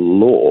fact, a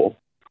law,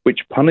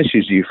 which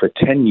punishes you for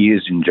 10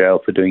 years in jail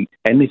for doing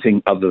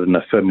anything other than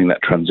affirming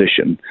that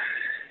transition,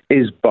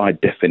 is by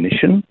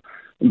definition,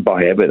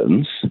 by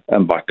evidence,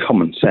 and by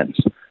common sense,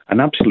 an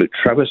absolute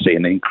travesty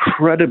and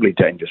incredibly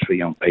dangerous for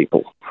young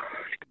people.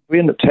 We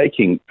end up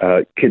taking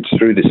kids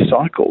through this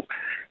cycle.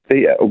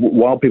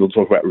 While people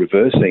talk about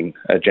reversing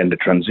gender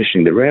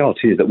transitioning, the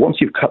reality is that once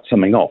you've cut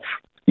something off,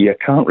 you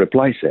can't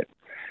replace it.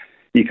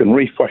 You can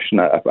refashion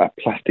a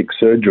plastic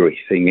surgery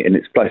thing in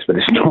its place, but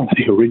it's not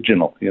the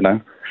original, you know.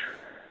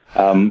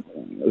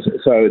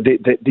 So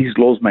these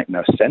laws make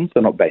no sense.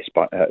 They're not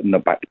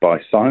not backed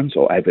by science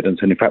or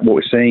evidence. And in fact, what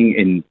we're seeing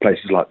in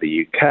places like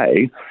the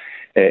UK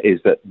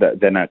is that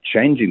they're now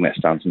changing their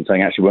stance and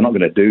saying, actually, we're not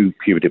going to do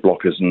puberty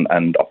blockers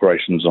and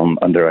operations on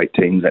under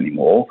 18s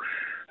anymore.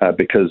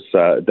 Because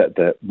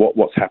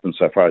what's happened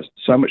so far is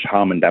so much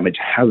harm and damage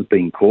has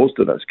been caused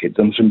to those kids.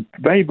 And some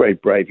very, very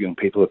brave young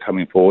people are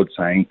coming forward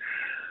saying,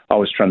 I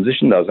was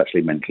transitioned, I was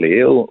actually mentally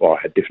ill, or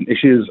I had different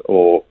issues,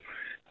 or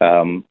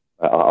I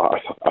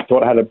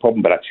thought I had a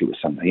problem, but actually it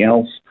was something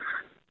else.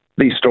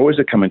 These stories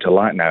are coming to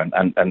light now,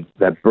 and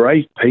they're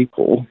brave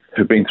people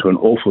who've been through an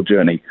awful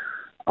journey.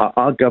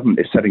 Our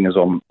government is setting us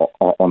on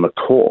a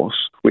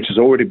course which has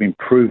already been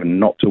proven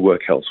not to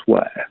work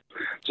elsewhere.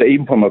 So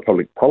even from a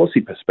public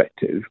policy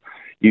perspective,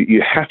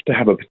 you have to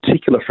have a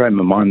particular frame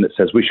of mind that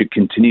says we should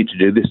continue to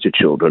do this to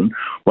children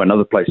when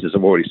other places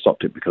have already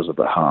stopped it because of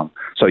the harm.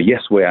 So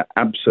yes, we are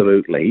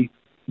absolutely,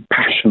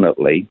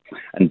 passionately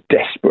and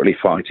desperately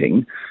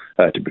fighting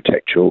to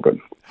protect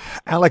children.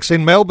 Alex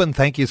in Melbourne,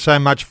 thank you so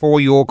much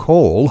for your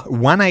call.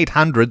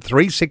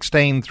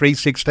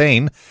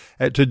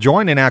 1-800-316-316 to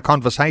join in our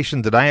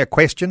conversation today. A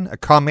question, a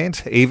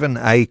comment, even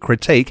a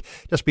critique.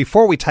 Just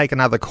before we take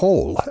another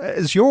call,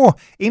 as you're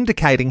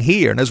indicating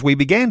here, and as we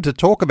began to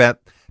talk about,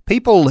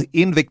 people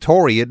in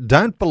Victoria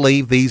don't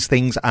believe these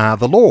things are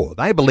the law.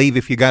 They believe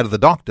if you go to the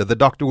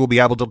doctor will be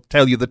able to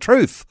tell you the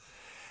truth.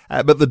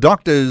 But the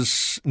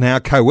doctor's now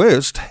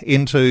coerced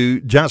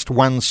into just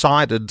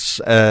one-sided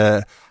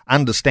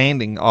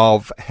understanding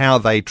of how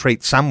they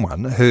treat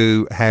someone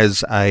who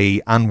has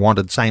a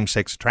unwanted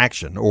same-sex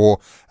attraction, or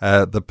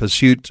the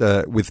pursuit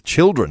with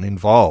children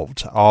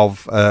involved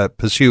of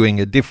pursuing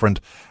a different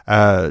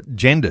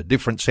gender,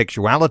 different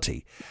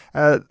sexuality.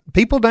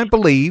 People don't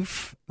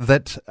believe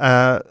that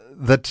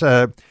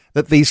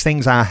these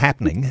things are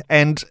happening,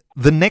 and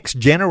the next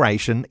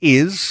generation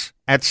is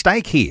at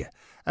stake here.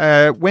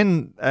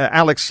 When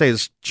Alex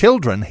says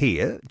children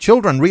here,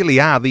 children really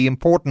are the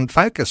important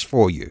focus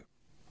for you.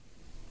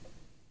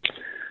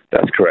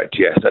 That's correct,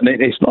 yes. And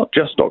it's not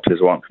just doctors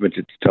who aren't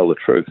permitted to tell the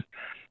truth.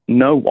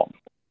 No one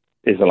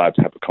is allowed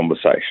to have a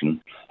conversation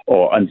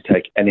or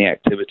undertake any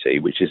activity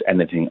which is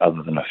anything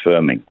other than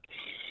affirming.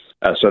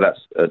 So that's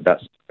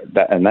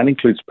and that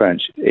includes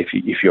parents.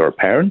 If you're a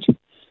parent,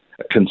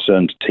 a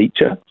concerned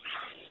teacher,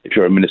 if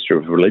you're a minister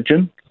of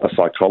religion, a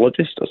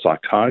psychologist, a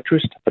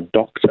psychiatrist, a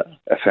doctor,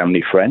 a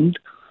family friend,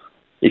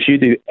 if you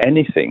do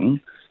anything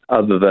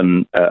other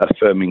than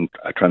affirming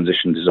a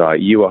transition desire,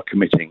 you are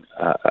committing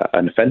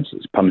an offence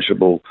that's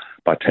punishable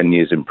by 10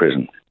 years in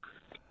prison.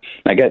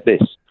 Now, get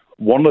this.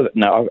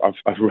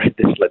 I've read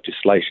this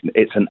legislation.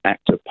 It's an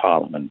act of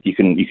Parliament. You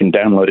can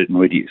download it and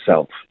read it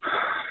yourself.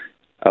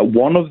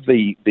 One of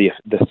the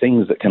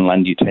things that can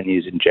land you 10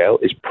 years in jail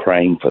is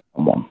praying for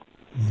someone.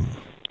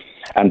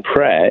 And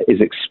prayer is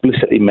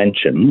explicitly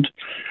mentioned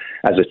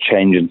as a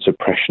change and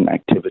suppression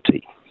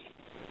activity.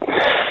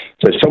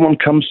 So if someone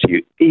comes to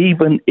you,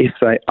 even if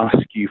they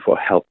ask you for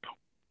help.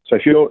 So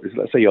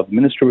let's say you're the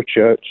minister of a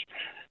church,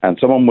 and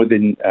someone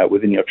within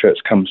your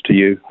church comes to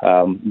you,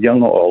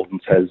 young or old,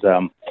 and says,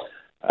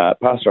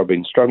 Pastor, I've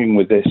been struggling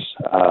with this.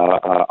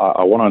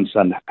 I want to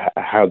understand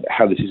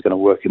how this is going to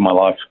work in my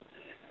life.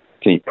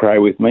 Can you pray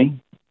with me?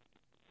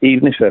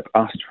 Even if they've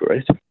asked for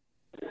it,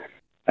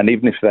 and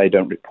even if they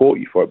don't report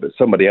you for it, but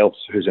somebody else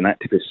who's an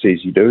activist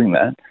sees you doing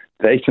that,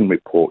 they can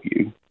report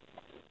you,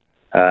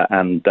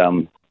 and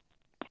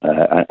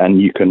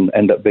you can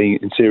end up being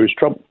in serious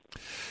trouble.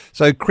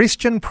 So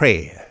Christian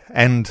prayer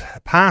and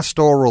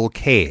pastoral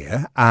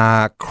care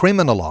are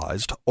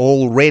criminalised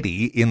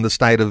already in the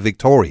state of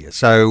Victoria.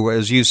 So,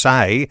 as you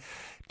say,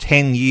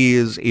 10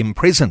 years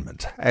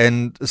imprisonment.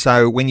 And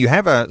so when you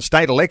have a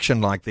state election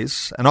like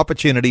this, an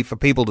opportunity for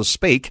people to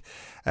speak,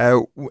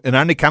 it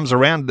only comes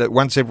around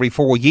once every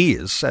 4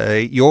 years.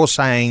 You're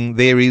saying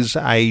there is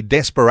a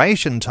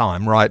desperation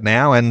time right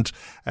now, and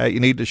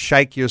you need to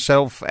shake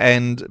yourself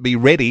and be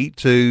ready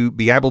to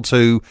be able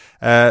to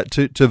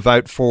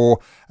vote for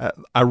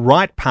a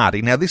right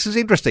party. Now, this is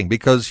interesting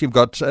because you've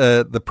got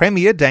the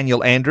Premier,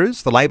 Daniel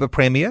Andrews, the Labor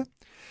Premier,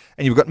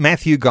 and you've got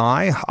Matthew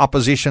Guy,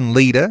 opposition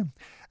leader.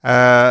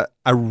 a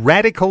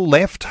radical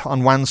left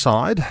on one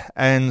side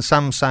and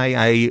some say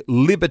a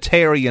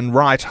libertarian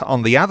right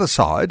on the other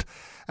side.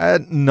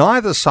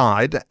 Neither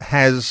side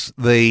has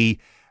the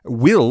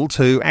will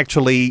to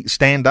actually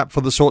stand up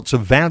for the sorts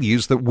of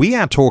values that we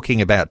are talking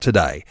about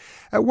today.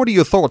 What are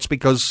your thoughts?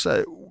 Because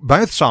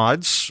both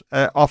sides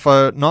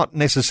offer not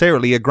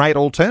necessarily a great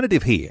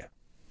alternative here.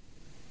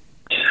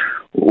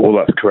 Well,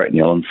 that's correct,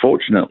 Neil.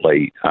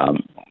 Unfortunately,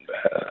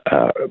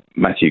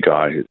 Matthew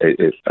Guy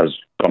has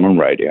gone on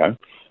radio,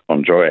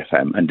 on Joy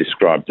FM, and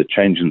described the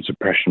Change and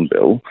Suppression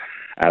Bill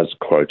as,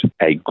 quote,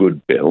 a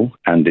good bill,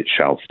 and it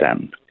shall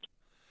stand.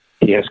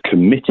 He has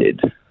committed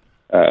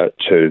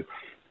to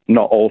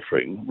not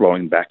altering,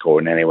 rolling back, or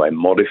in any way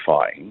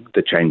modifying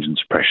the Change and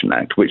Suppression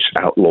Act, which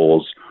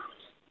outlaws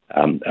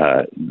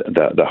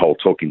the whole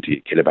talking to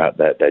your kid about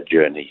their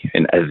journey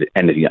in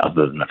anything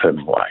other than a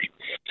affirming way.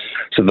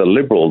 So the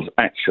Liberals,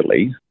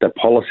 actually, their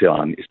policy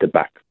line is to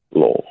back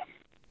law.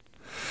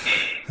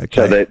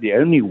 Okay. So the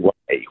only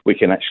way we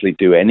can actually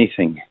do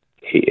anything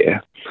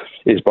here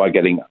is by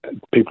getting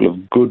people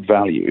of good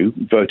value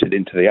voted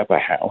into the upper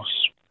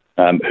house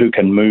who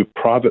can move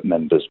private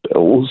members'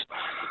 bills.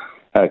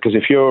 Because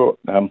if you're,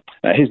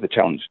 here's the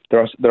challenge.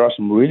 There are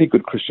some really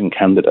good Christian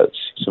candidates,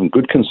 some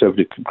good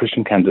conservative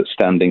Christian candidates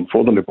standing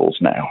for the Liberals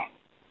now,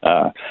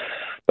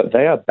 but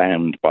they are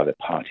bound by the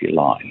party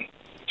line.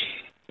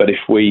 But if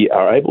we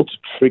are able to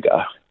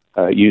trigger,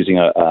 using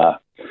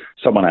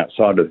someone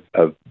outside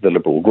of the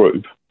Liberal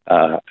group,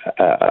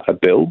 a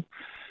bill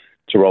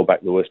to roll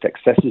back the worst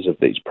excesses of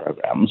these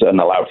programs and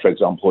allow, for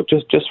example,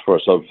 just for a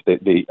sort of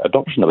the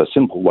adoption of a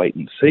simple wait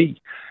and see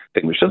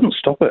thing, which doesn't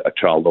stop a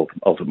child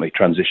ultimately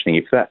transitioning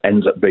if that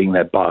ends up being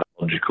their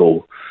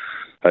biological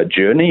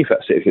journey, if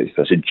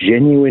that's a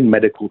genuine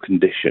medical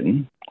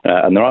condition.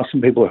 And there are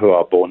some people who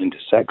are born into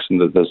sex,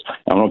 and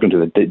I'm not going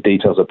to do the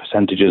details of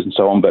percentages and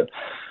so on, but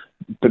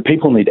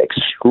people need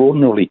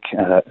extraordinarily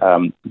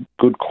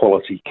good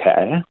quality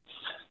care,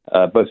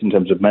 both in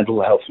terms of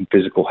mental health and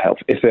physical health,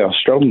 if they are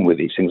struggling with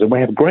these things. And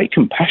we have great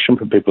compassion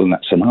for people in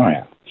that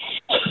scenario.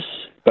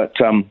 But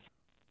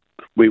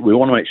we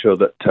want to make sure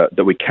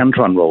that we can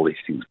try and roll these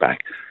things back.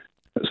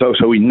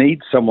 So we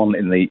need someone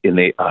in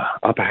the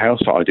upper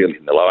house, or ideally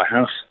in the lower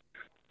house,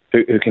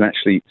 who can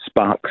actually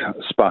spark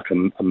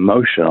a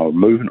motion or a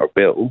movement or a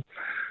bill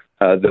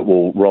that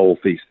will roll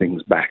these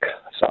things back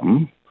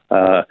some.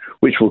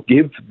 Which will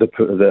give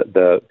because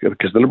the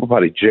Liberal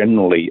Party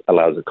generally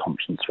allows a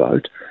conscience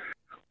vote,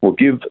 will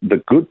give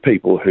the good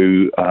people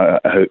who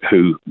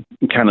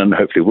can and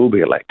hopefully will be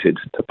elected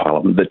to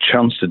Parliament the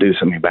chance to do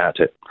something about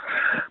it.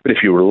 But if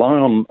you rely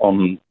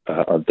on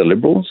the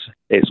Liberals,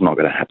 it's not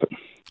going to happen.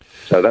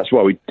 So that's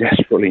why we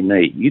desperately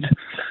need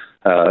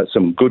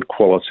some good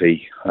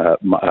quality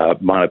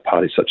minor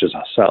parties such as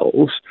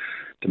ourselves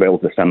to be able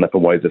to stand up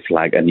and wave the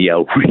flag and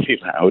yell really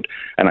loud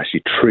and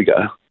actually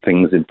trigger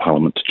things in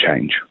Parliament to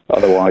change.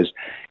 Otherwise,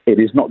 it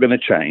is not going to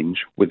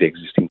change with the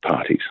existing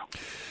parties.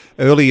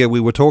 Earlier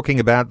we were talking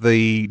about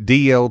the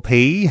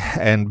DLP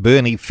and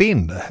Bernie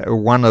Finn,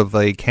 one of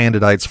the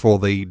candidates for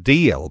the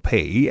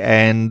DLP,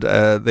 and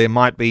there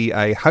might be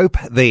a hope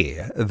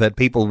there that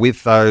people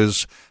with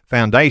those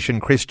foundation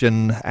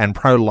Christian and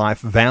pro-life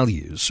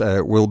values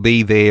will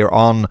be there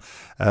on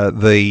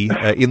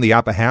in the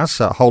upper house,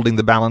 holding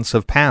the balance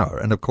of power.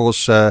 And of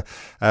course,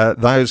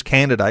 those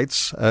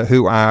candidates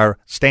who are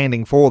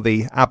standing for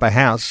the upper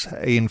house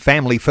in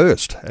Family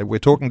First. We're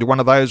talking to one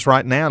of those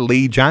right now.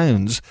 Lee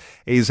Jones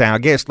is our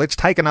guest. Let's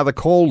take another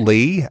call,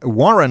 Lee.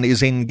 Warren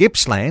is in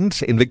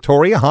Gippsland in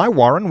Victoria. Hi,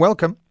 Warren.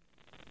 Welcome.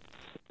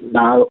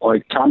 No,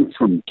 I come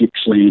from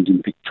Gippsland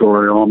in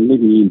Victoria. I'm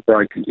living in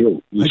Broken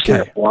Hill, New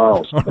South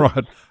Wales. All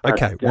right.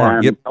 Okay.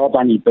 Warren, yep. I've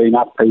only been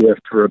up here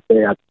for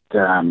about,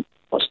 I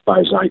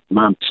suppose, 8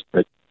 months.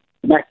 But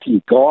Matthew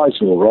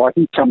Guy's all right.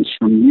 He comes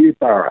from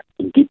Newborough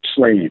in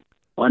Gippsland.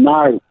 I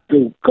know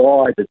Bill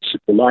Guy that's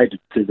related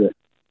to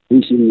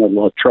he's in the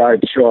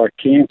Latrobe Shire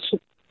Council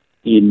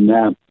in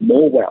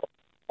Morwell.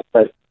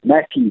 But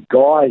Matthew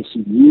Guy's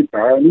in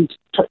Newborough, and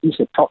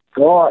he's a top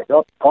guy.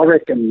 I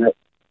reckon that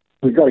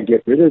we've got to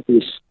get rid of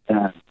this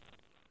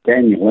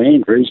Daniel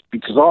Andrews,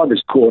 because I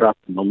was caught up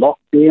in the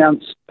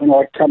lockdowns and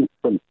I come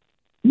from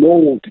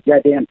Morwell to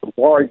go down to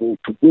Warragul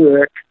to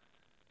work.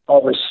 I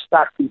was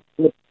stuck in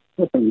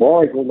flipping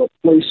Warragul. The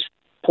police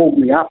pulled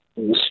me up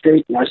in the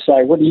street and I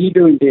say, "What are you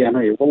doing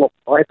down here?" Well,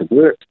 I had to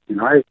work,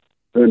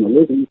 earn a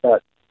living,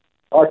 but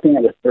I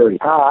found it very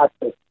hard.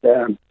 But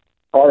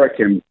I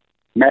reckon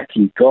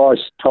Matthew Guy's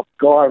top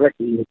guy. I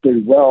reckon he'll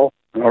do well,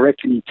 and I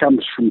reckon he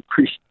comes from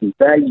Christian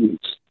values.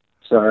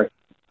 So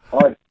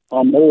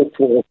I'm all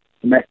for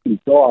Matthew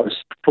Guy. I was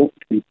talking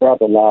to my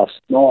brother last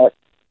night.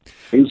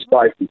 He's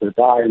spoken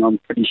today, and I'm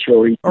pretty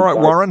sure he... All right,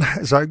 Warren,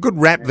 so good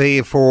rap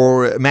there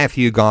for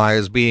Matthew Guy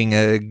as being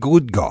a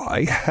good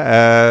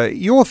guy.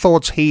 Your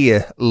thoughts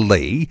here,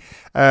 Lee,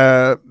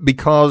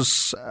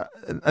 because...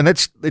 and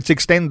let's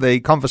extend the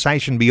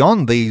conversation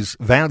beyond these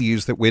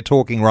values that we're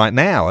talking right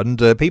now. And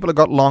people have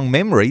got long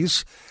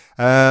memories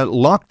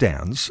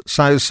lockdowns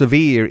so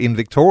severe in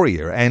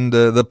Victoria and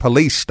the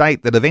police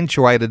state that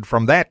eventuated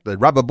from that, the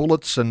rubber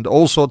bullets and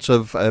all sorts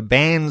of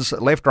bans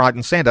left, right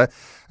and centre.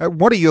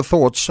 What are your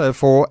thoughts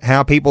for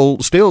how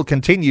people still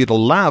continue to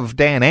love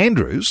Dan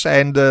Andrews?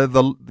 And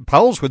the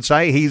polls would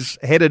say he's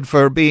headed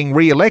for being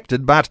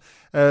re-elected, but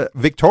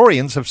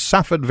Victorians have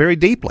suffered very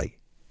deeply.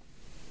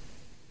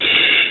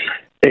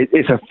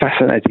 It's a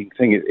fascinating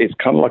thing. It's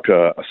kind of like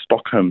a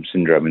Stockholm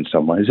syndrome in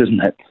some ways,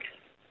 isn't it?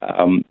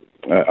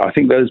 I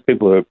think those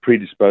people who are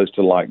predisposed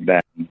to like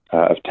Dan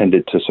have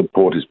tended to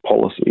support his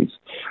policies.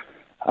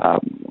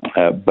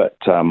 But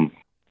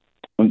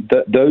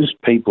those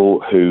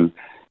people who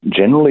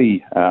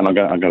generally, and I'm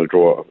going to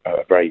draw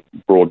a very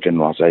broad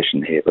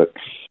generalisation here, but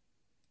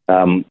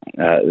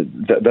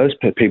those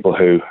people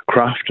who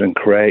craft and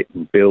create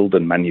and build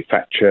and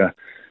manufacture,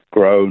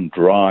 grow and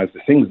drive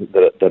the things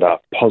that are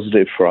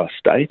positive for our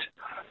state,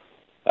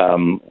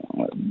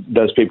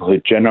 those people who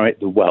generate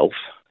the wealth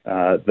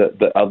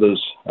that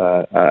others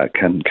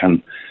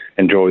can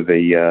enjoy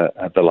the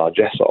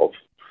largesse of,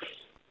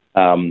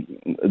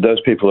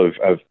 those people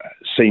have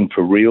seen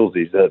for real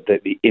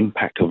the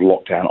impact of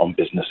lockdown on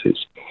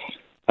businesses,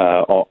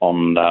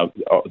 on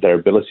their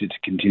ability to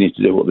continue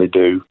to do what they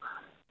do,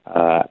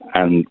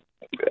 and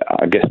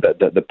I guess that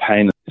the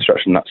pain and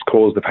destruction that's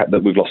caused, the fact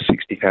that we've lost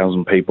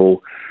 60,000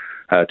 people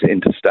to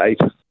interstate,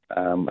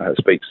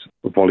 speaks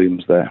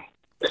volumes there.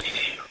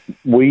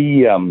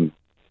 We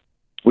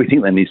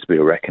think there needs to be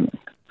a reckoning.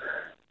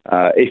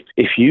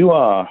 If you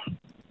are,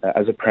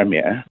 as a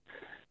premier,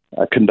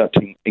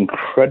 conducting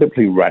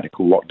incredibly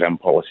radical lockdown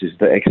policies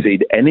that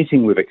exceed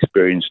anything we've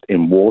experienced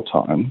in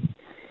wartime,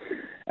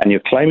 and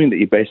you're claiming that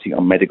you're basing it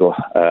on medical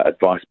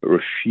advice but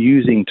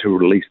refusing to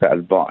release that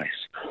advice,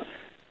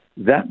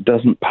 that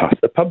doesn't pass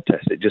the pub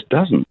test. It just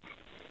doesn't.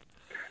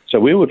 So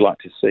we would like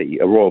to see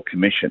a royal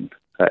commission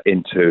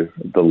into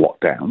the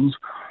lockdowns,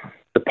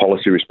 the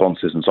policy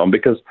responses and so on,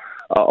 because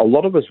a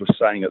lot of us were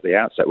saying at the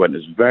outset when it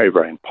was very,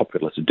 very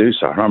unpopular to do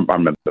so, I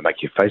remember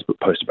making a Facebook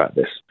post about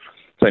this,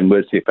 saying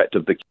words to the effect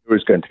of the cure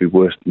is going to be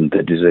worse than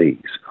the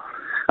disease.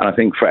 And I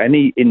think for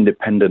any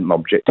independent and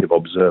objective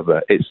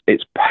observer,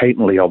 it's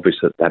patently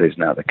obvious that is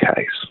now the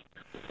case.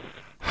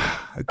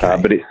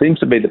 Okay. But it seems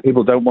to be that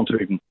people don't want to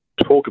even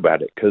talk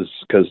about it because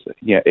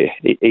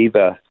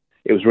either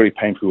it was really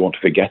painful, we want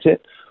to forget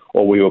it,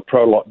 or we were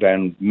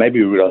pro-lockdown, maybe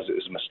we realised it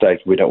was a mistake,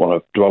 we don't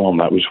want to dwell on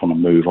that, we just want to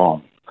move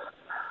on.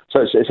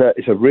 So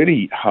it's a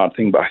really hard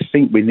thing, but I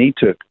think we need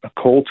to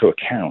call to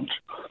account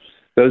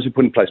those who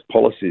put in place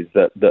policies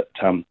that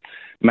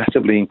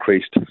massively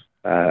increased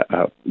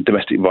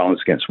domestic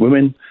violence against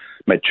women,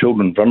 made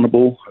children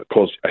vulnerable,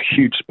 caused a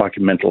huge spike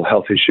in mental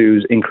health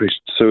issues,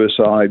 increased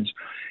suicides,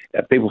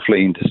 people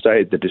fleeing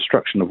interstate, the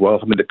destruction of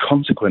wealth. I mean, the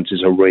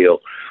consequences are real.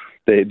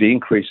 The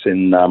increase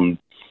in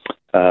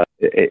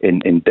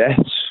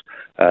deaths,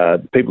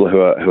 people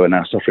who are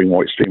now suffering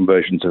more extreme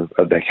versions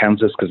of their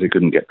cancers because they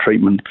couldn't get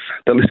treatment.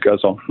 The list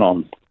goes on and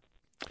on.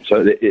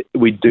 So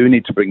we do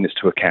need to bring this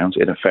to account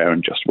in a fair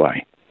and just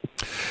way.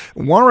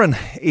 Warren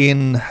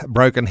in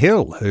Broken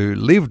Hill, who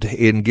lived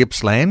in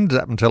Gippsland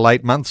up until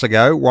 8 months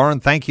ago. Warren,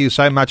 thank you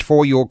so much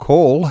for your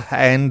call,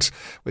 and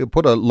we'll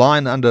put a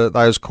line under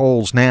those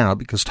calls now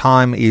because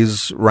time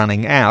is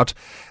running out.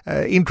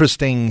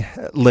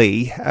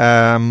 Interestingly,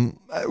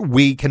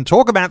 we can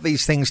talk about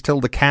these things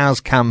till the cows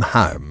come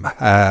home,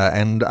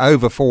 and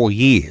over 4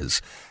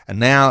 years. And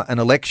now an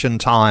election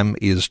time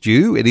is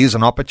due. It is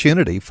an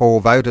opportunity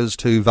for voters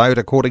to vote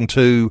according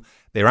to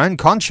their own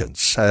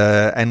conscience.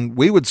 And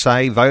we would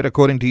say vote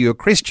according to your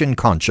Christian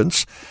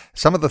conscience.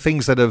 Some of the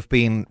things that have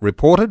been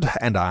reported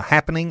and are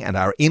happening and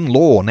are in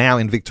law now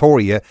in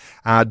Victoria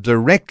are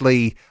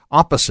directly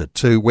opposite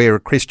to where a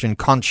Christian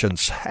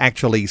conscience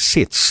actually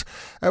sits.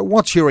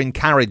 What's your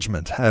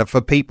encouragement for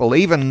people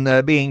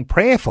even being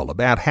prayerful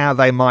about how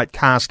they might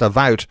cast a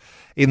vote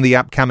in the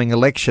upcoming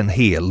election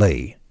here,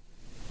 Lee?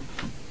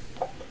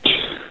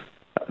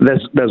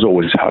 There's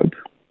always hope.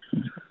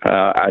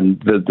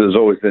 And there's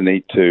always the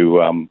need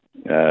to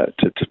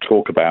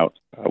talk about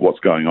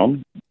what's going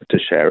on, to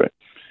share it.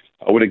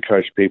 I would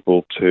encourage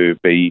people to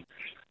be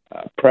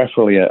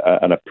prayerfully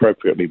and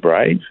appropriately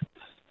brave,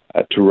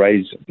 to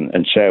raise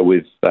and share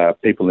with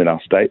people in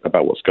our state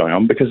about what's going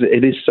on, because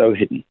it is so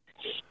hidden.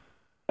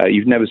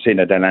 You've never seen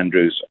a Dan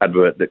Andrews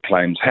advert that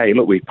claims, hey,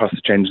 look, we passed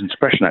the Change and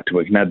Suppression Act and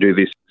we can now do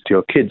this to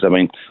your kids. I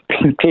mean,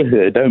 clearly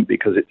they don't,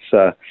 because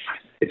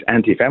it's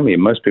anti-family,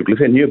 and most people, if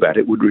they knew about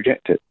it, would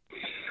reject it.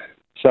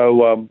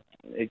 So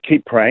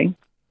keep praying.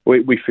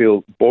 We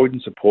feel buoyed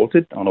and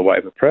supported on a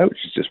wave of prayer,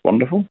 which is just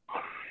wonderful.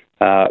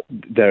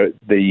 The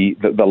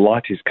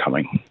light is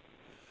coming.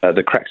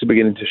 The cracks are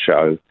beginning to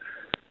show.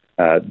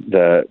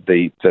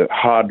 The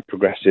hard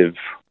progressive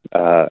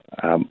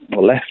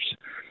left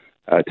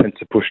tends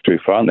to push too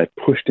far, and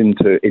they're pushed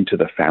into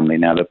the family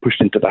now. They're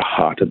pushed into the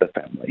heart of the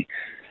family,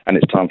 and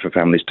it's time for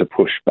families to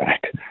push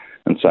back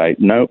and say,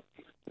 no,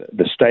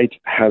 the state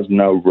has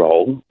no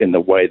role in the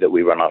way that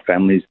we run our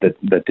families,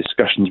 the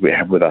discussions we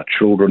have with our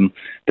children,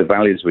 the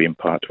values we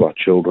impart to our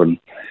children.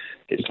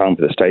 it's time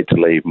for the state to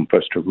leave and for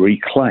us to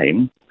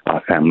reclaim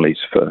our families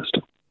first.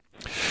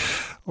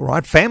 All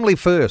right, Family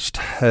First.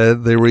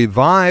 The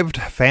revived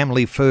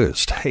Family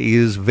First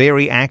is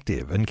very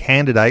active and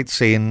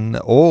candidates in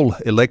all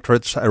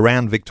electorates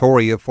around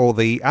Victoria for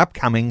the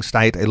upcoming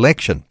state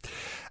election.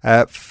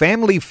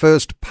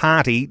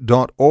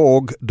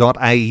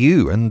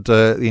 familyfirstparty.org.au, and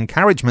the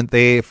encouragement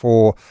there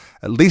for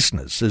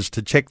listeners is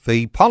to check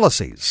the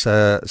policies.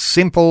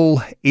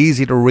 Simple,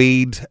 easy to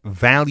read,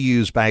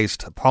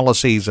 values-based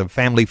policies of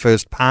Family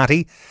First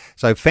Party.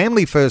 So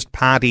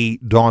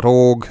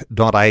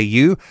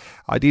familyfirstparty.org.au.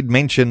 I did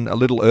mention a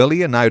little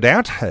earlier, no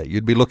doubt,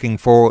 you'd be looking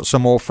for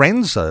some more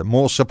friends,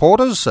 more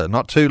supporters.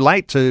 Not too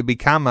late to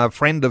become a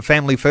friend of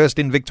Family First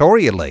in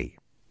Victoria, Lee.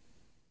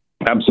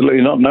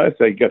 Absolutely not. No,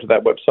 so you go to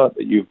that website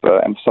that you've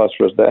emphasised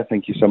for us there.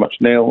 Thank you so much,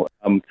 Neil.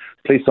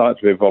 Please sign up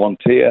to be a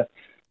volunteer.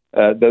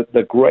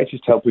 The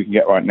greatest help we can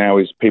get right now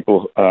is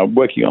people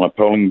working on a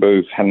polling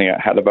booth, handing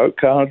out how to vote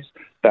cards.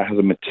 That has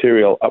a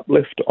material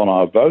uplift on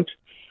our vote.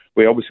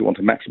 We obviously want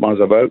to maximise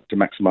our vote, to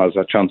maximise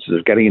our chances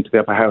of getting into the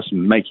upper house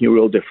and making a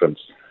real difference.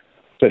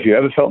 So if you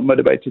ever felt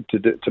motivated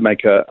to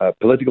make a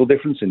political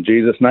difference in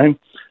Jesus' name,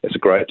 it's a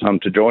great time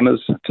to join us,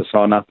 to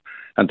sign up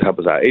and to help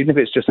us out. Even if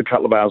it's just a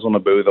couple of hours on a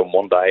booth on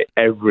one day,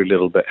 every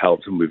little bit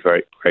helps, and we're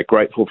very, very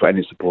grateful for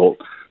any support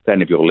that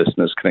any of your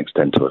listeners can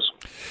extend to us.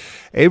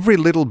 Every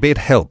little bit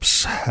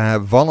helps.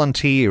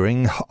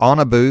 Volunteering on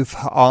a booth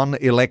on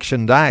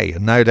election day.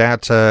 No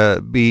doubt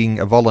being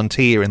a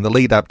volunteer in the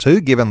lead up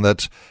to, given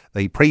that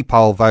the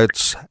pre-poll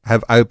votes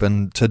have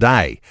opened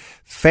today.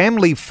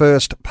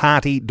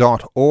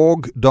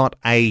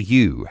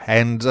 familyfirstparty.org.au.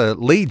 And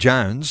Lee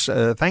Jones,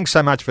 thanks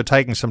so much for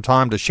taking some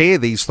time to share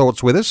these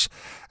thoughts with us.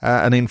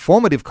 An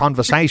informative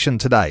conversation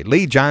today.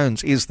 Lee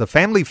Jones is the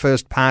Family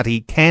First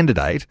Party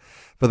candidate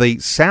for the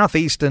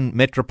Southeastern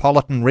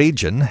Metropolitan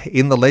Region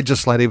in the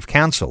Legislative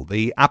Council,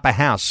 the Upper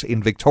House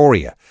in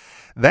Victoria.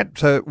 That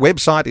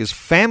website is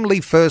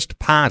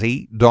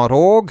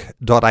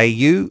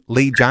familyfirstparty.org.au.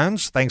 Lee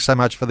Jones, thanks so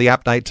much for the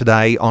update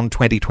today on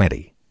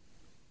 2020.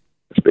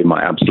 It's been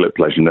my absolute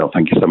pleasure, Neil.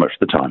 Thank you so much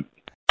for the time.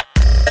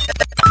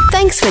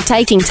 Thanks for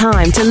taking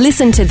time to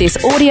listen to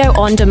this audio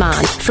on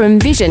demand from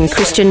Vision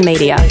Christian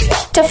Media.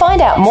 To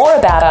find out more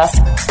about us,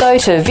 go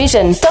to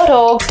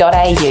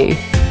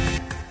vision.org.au.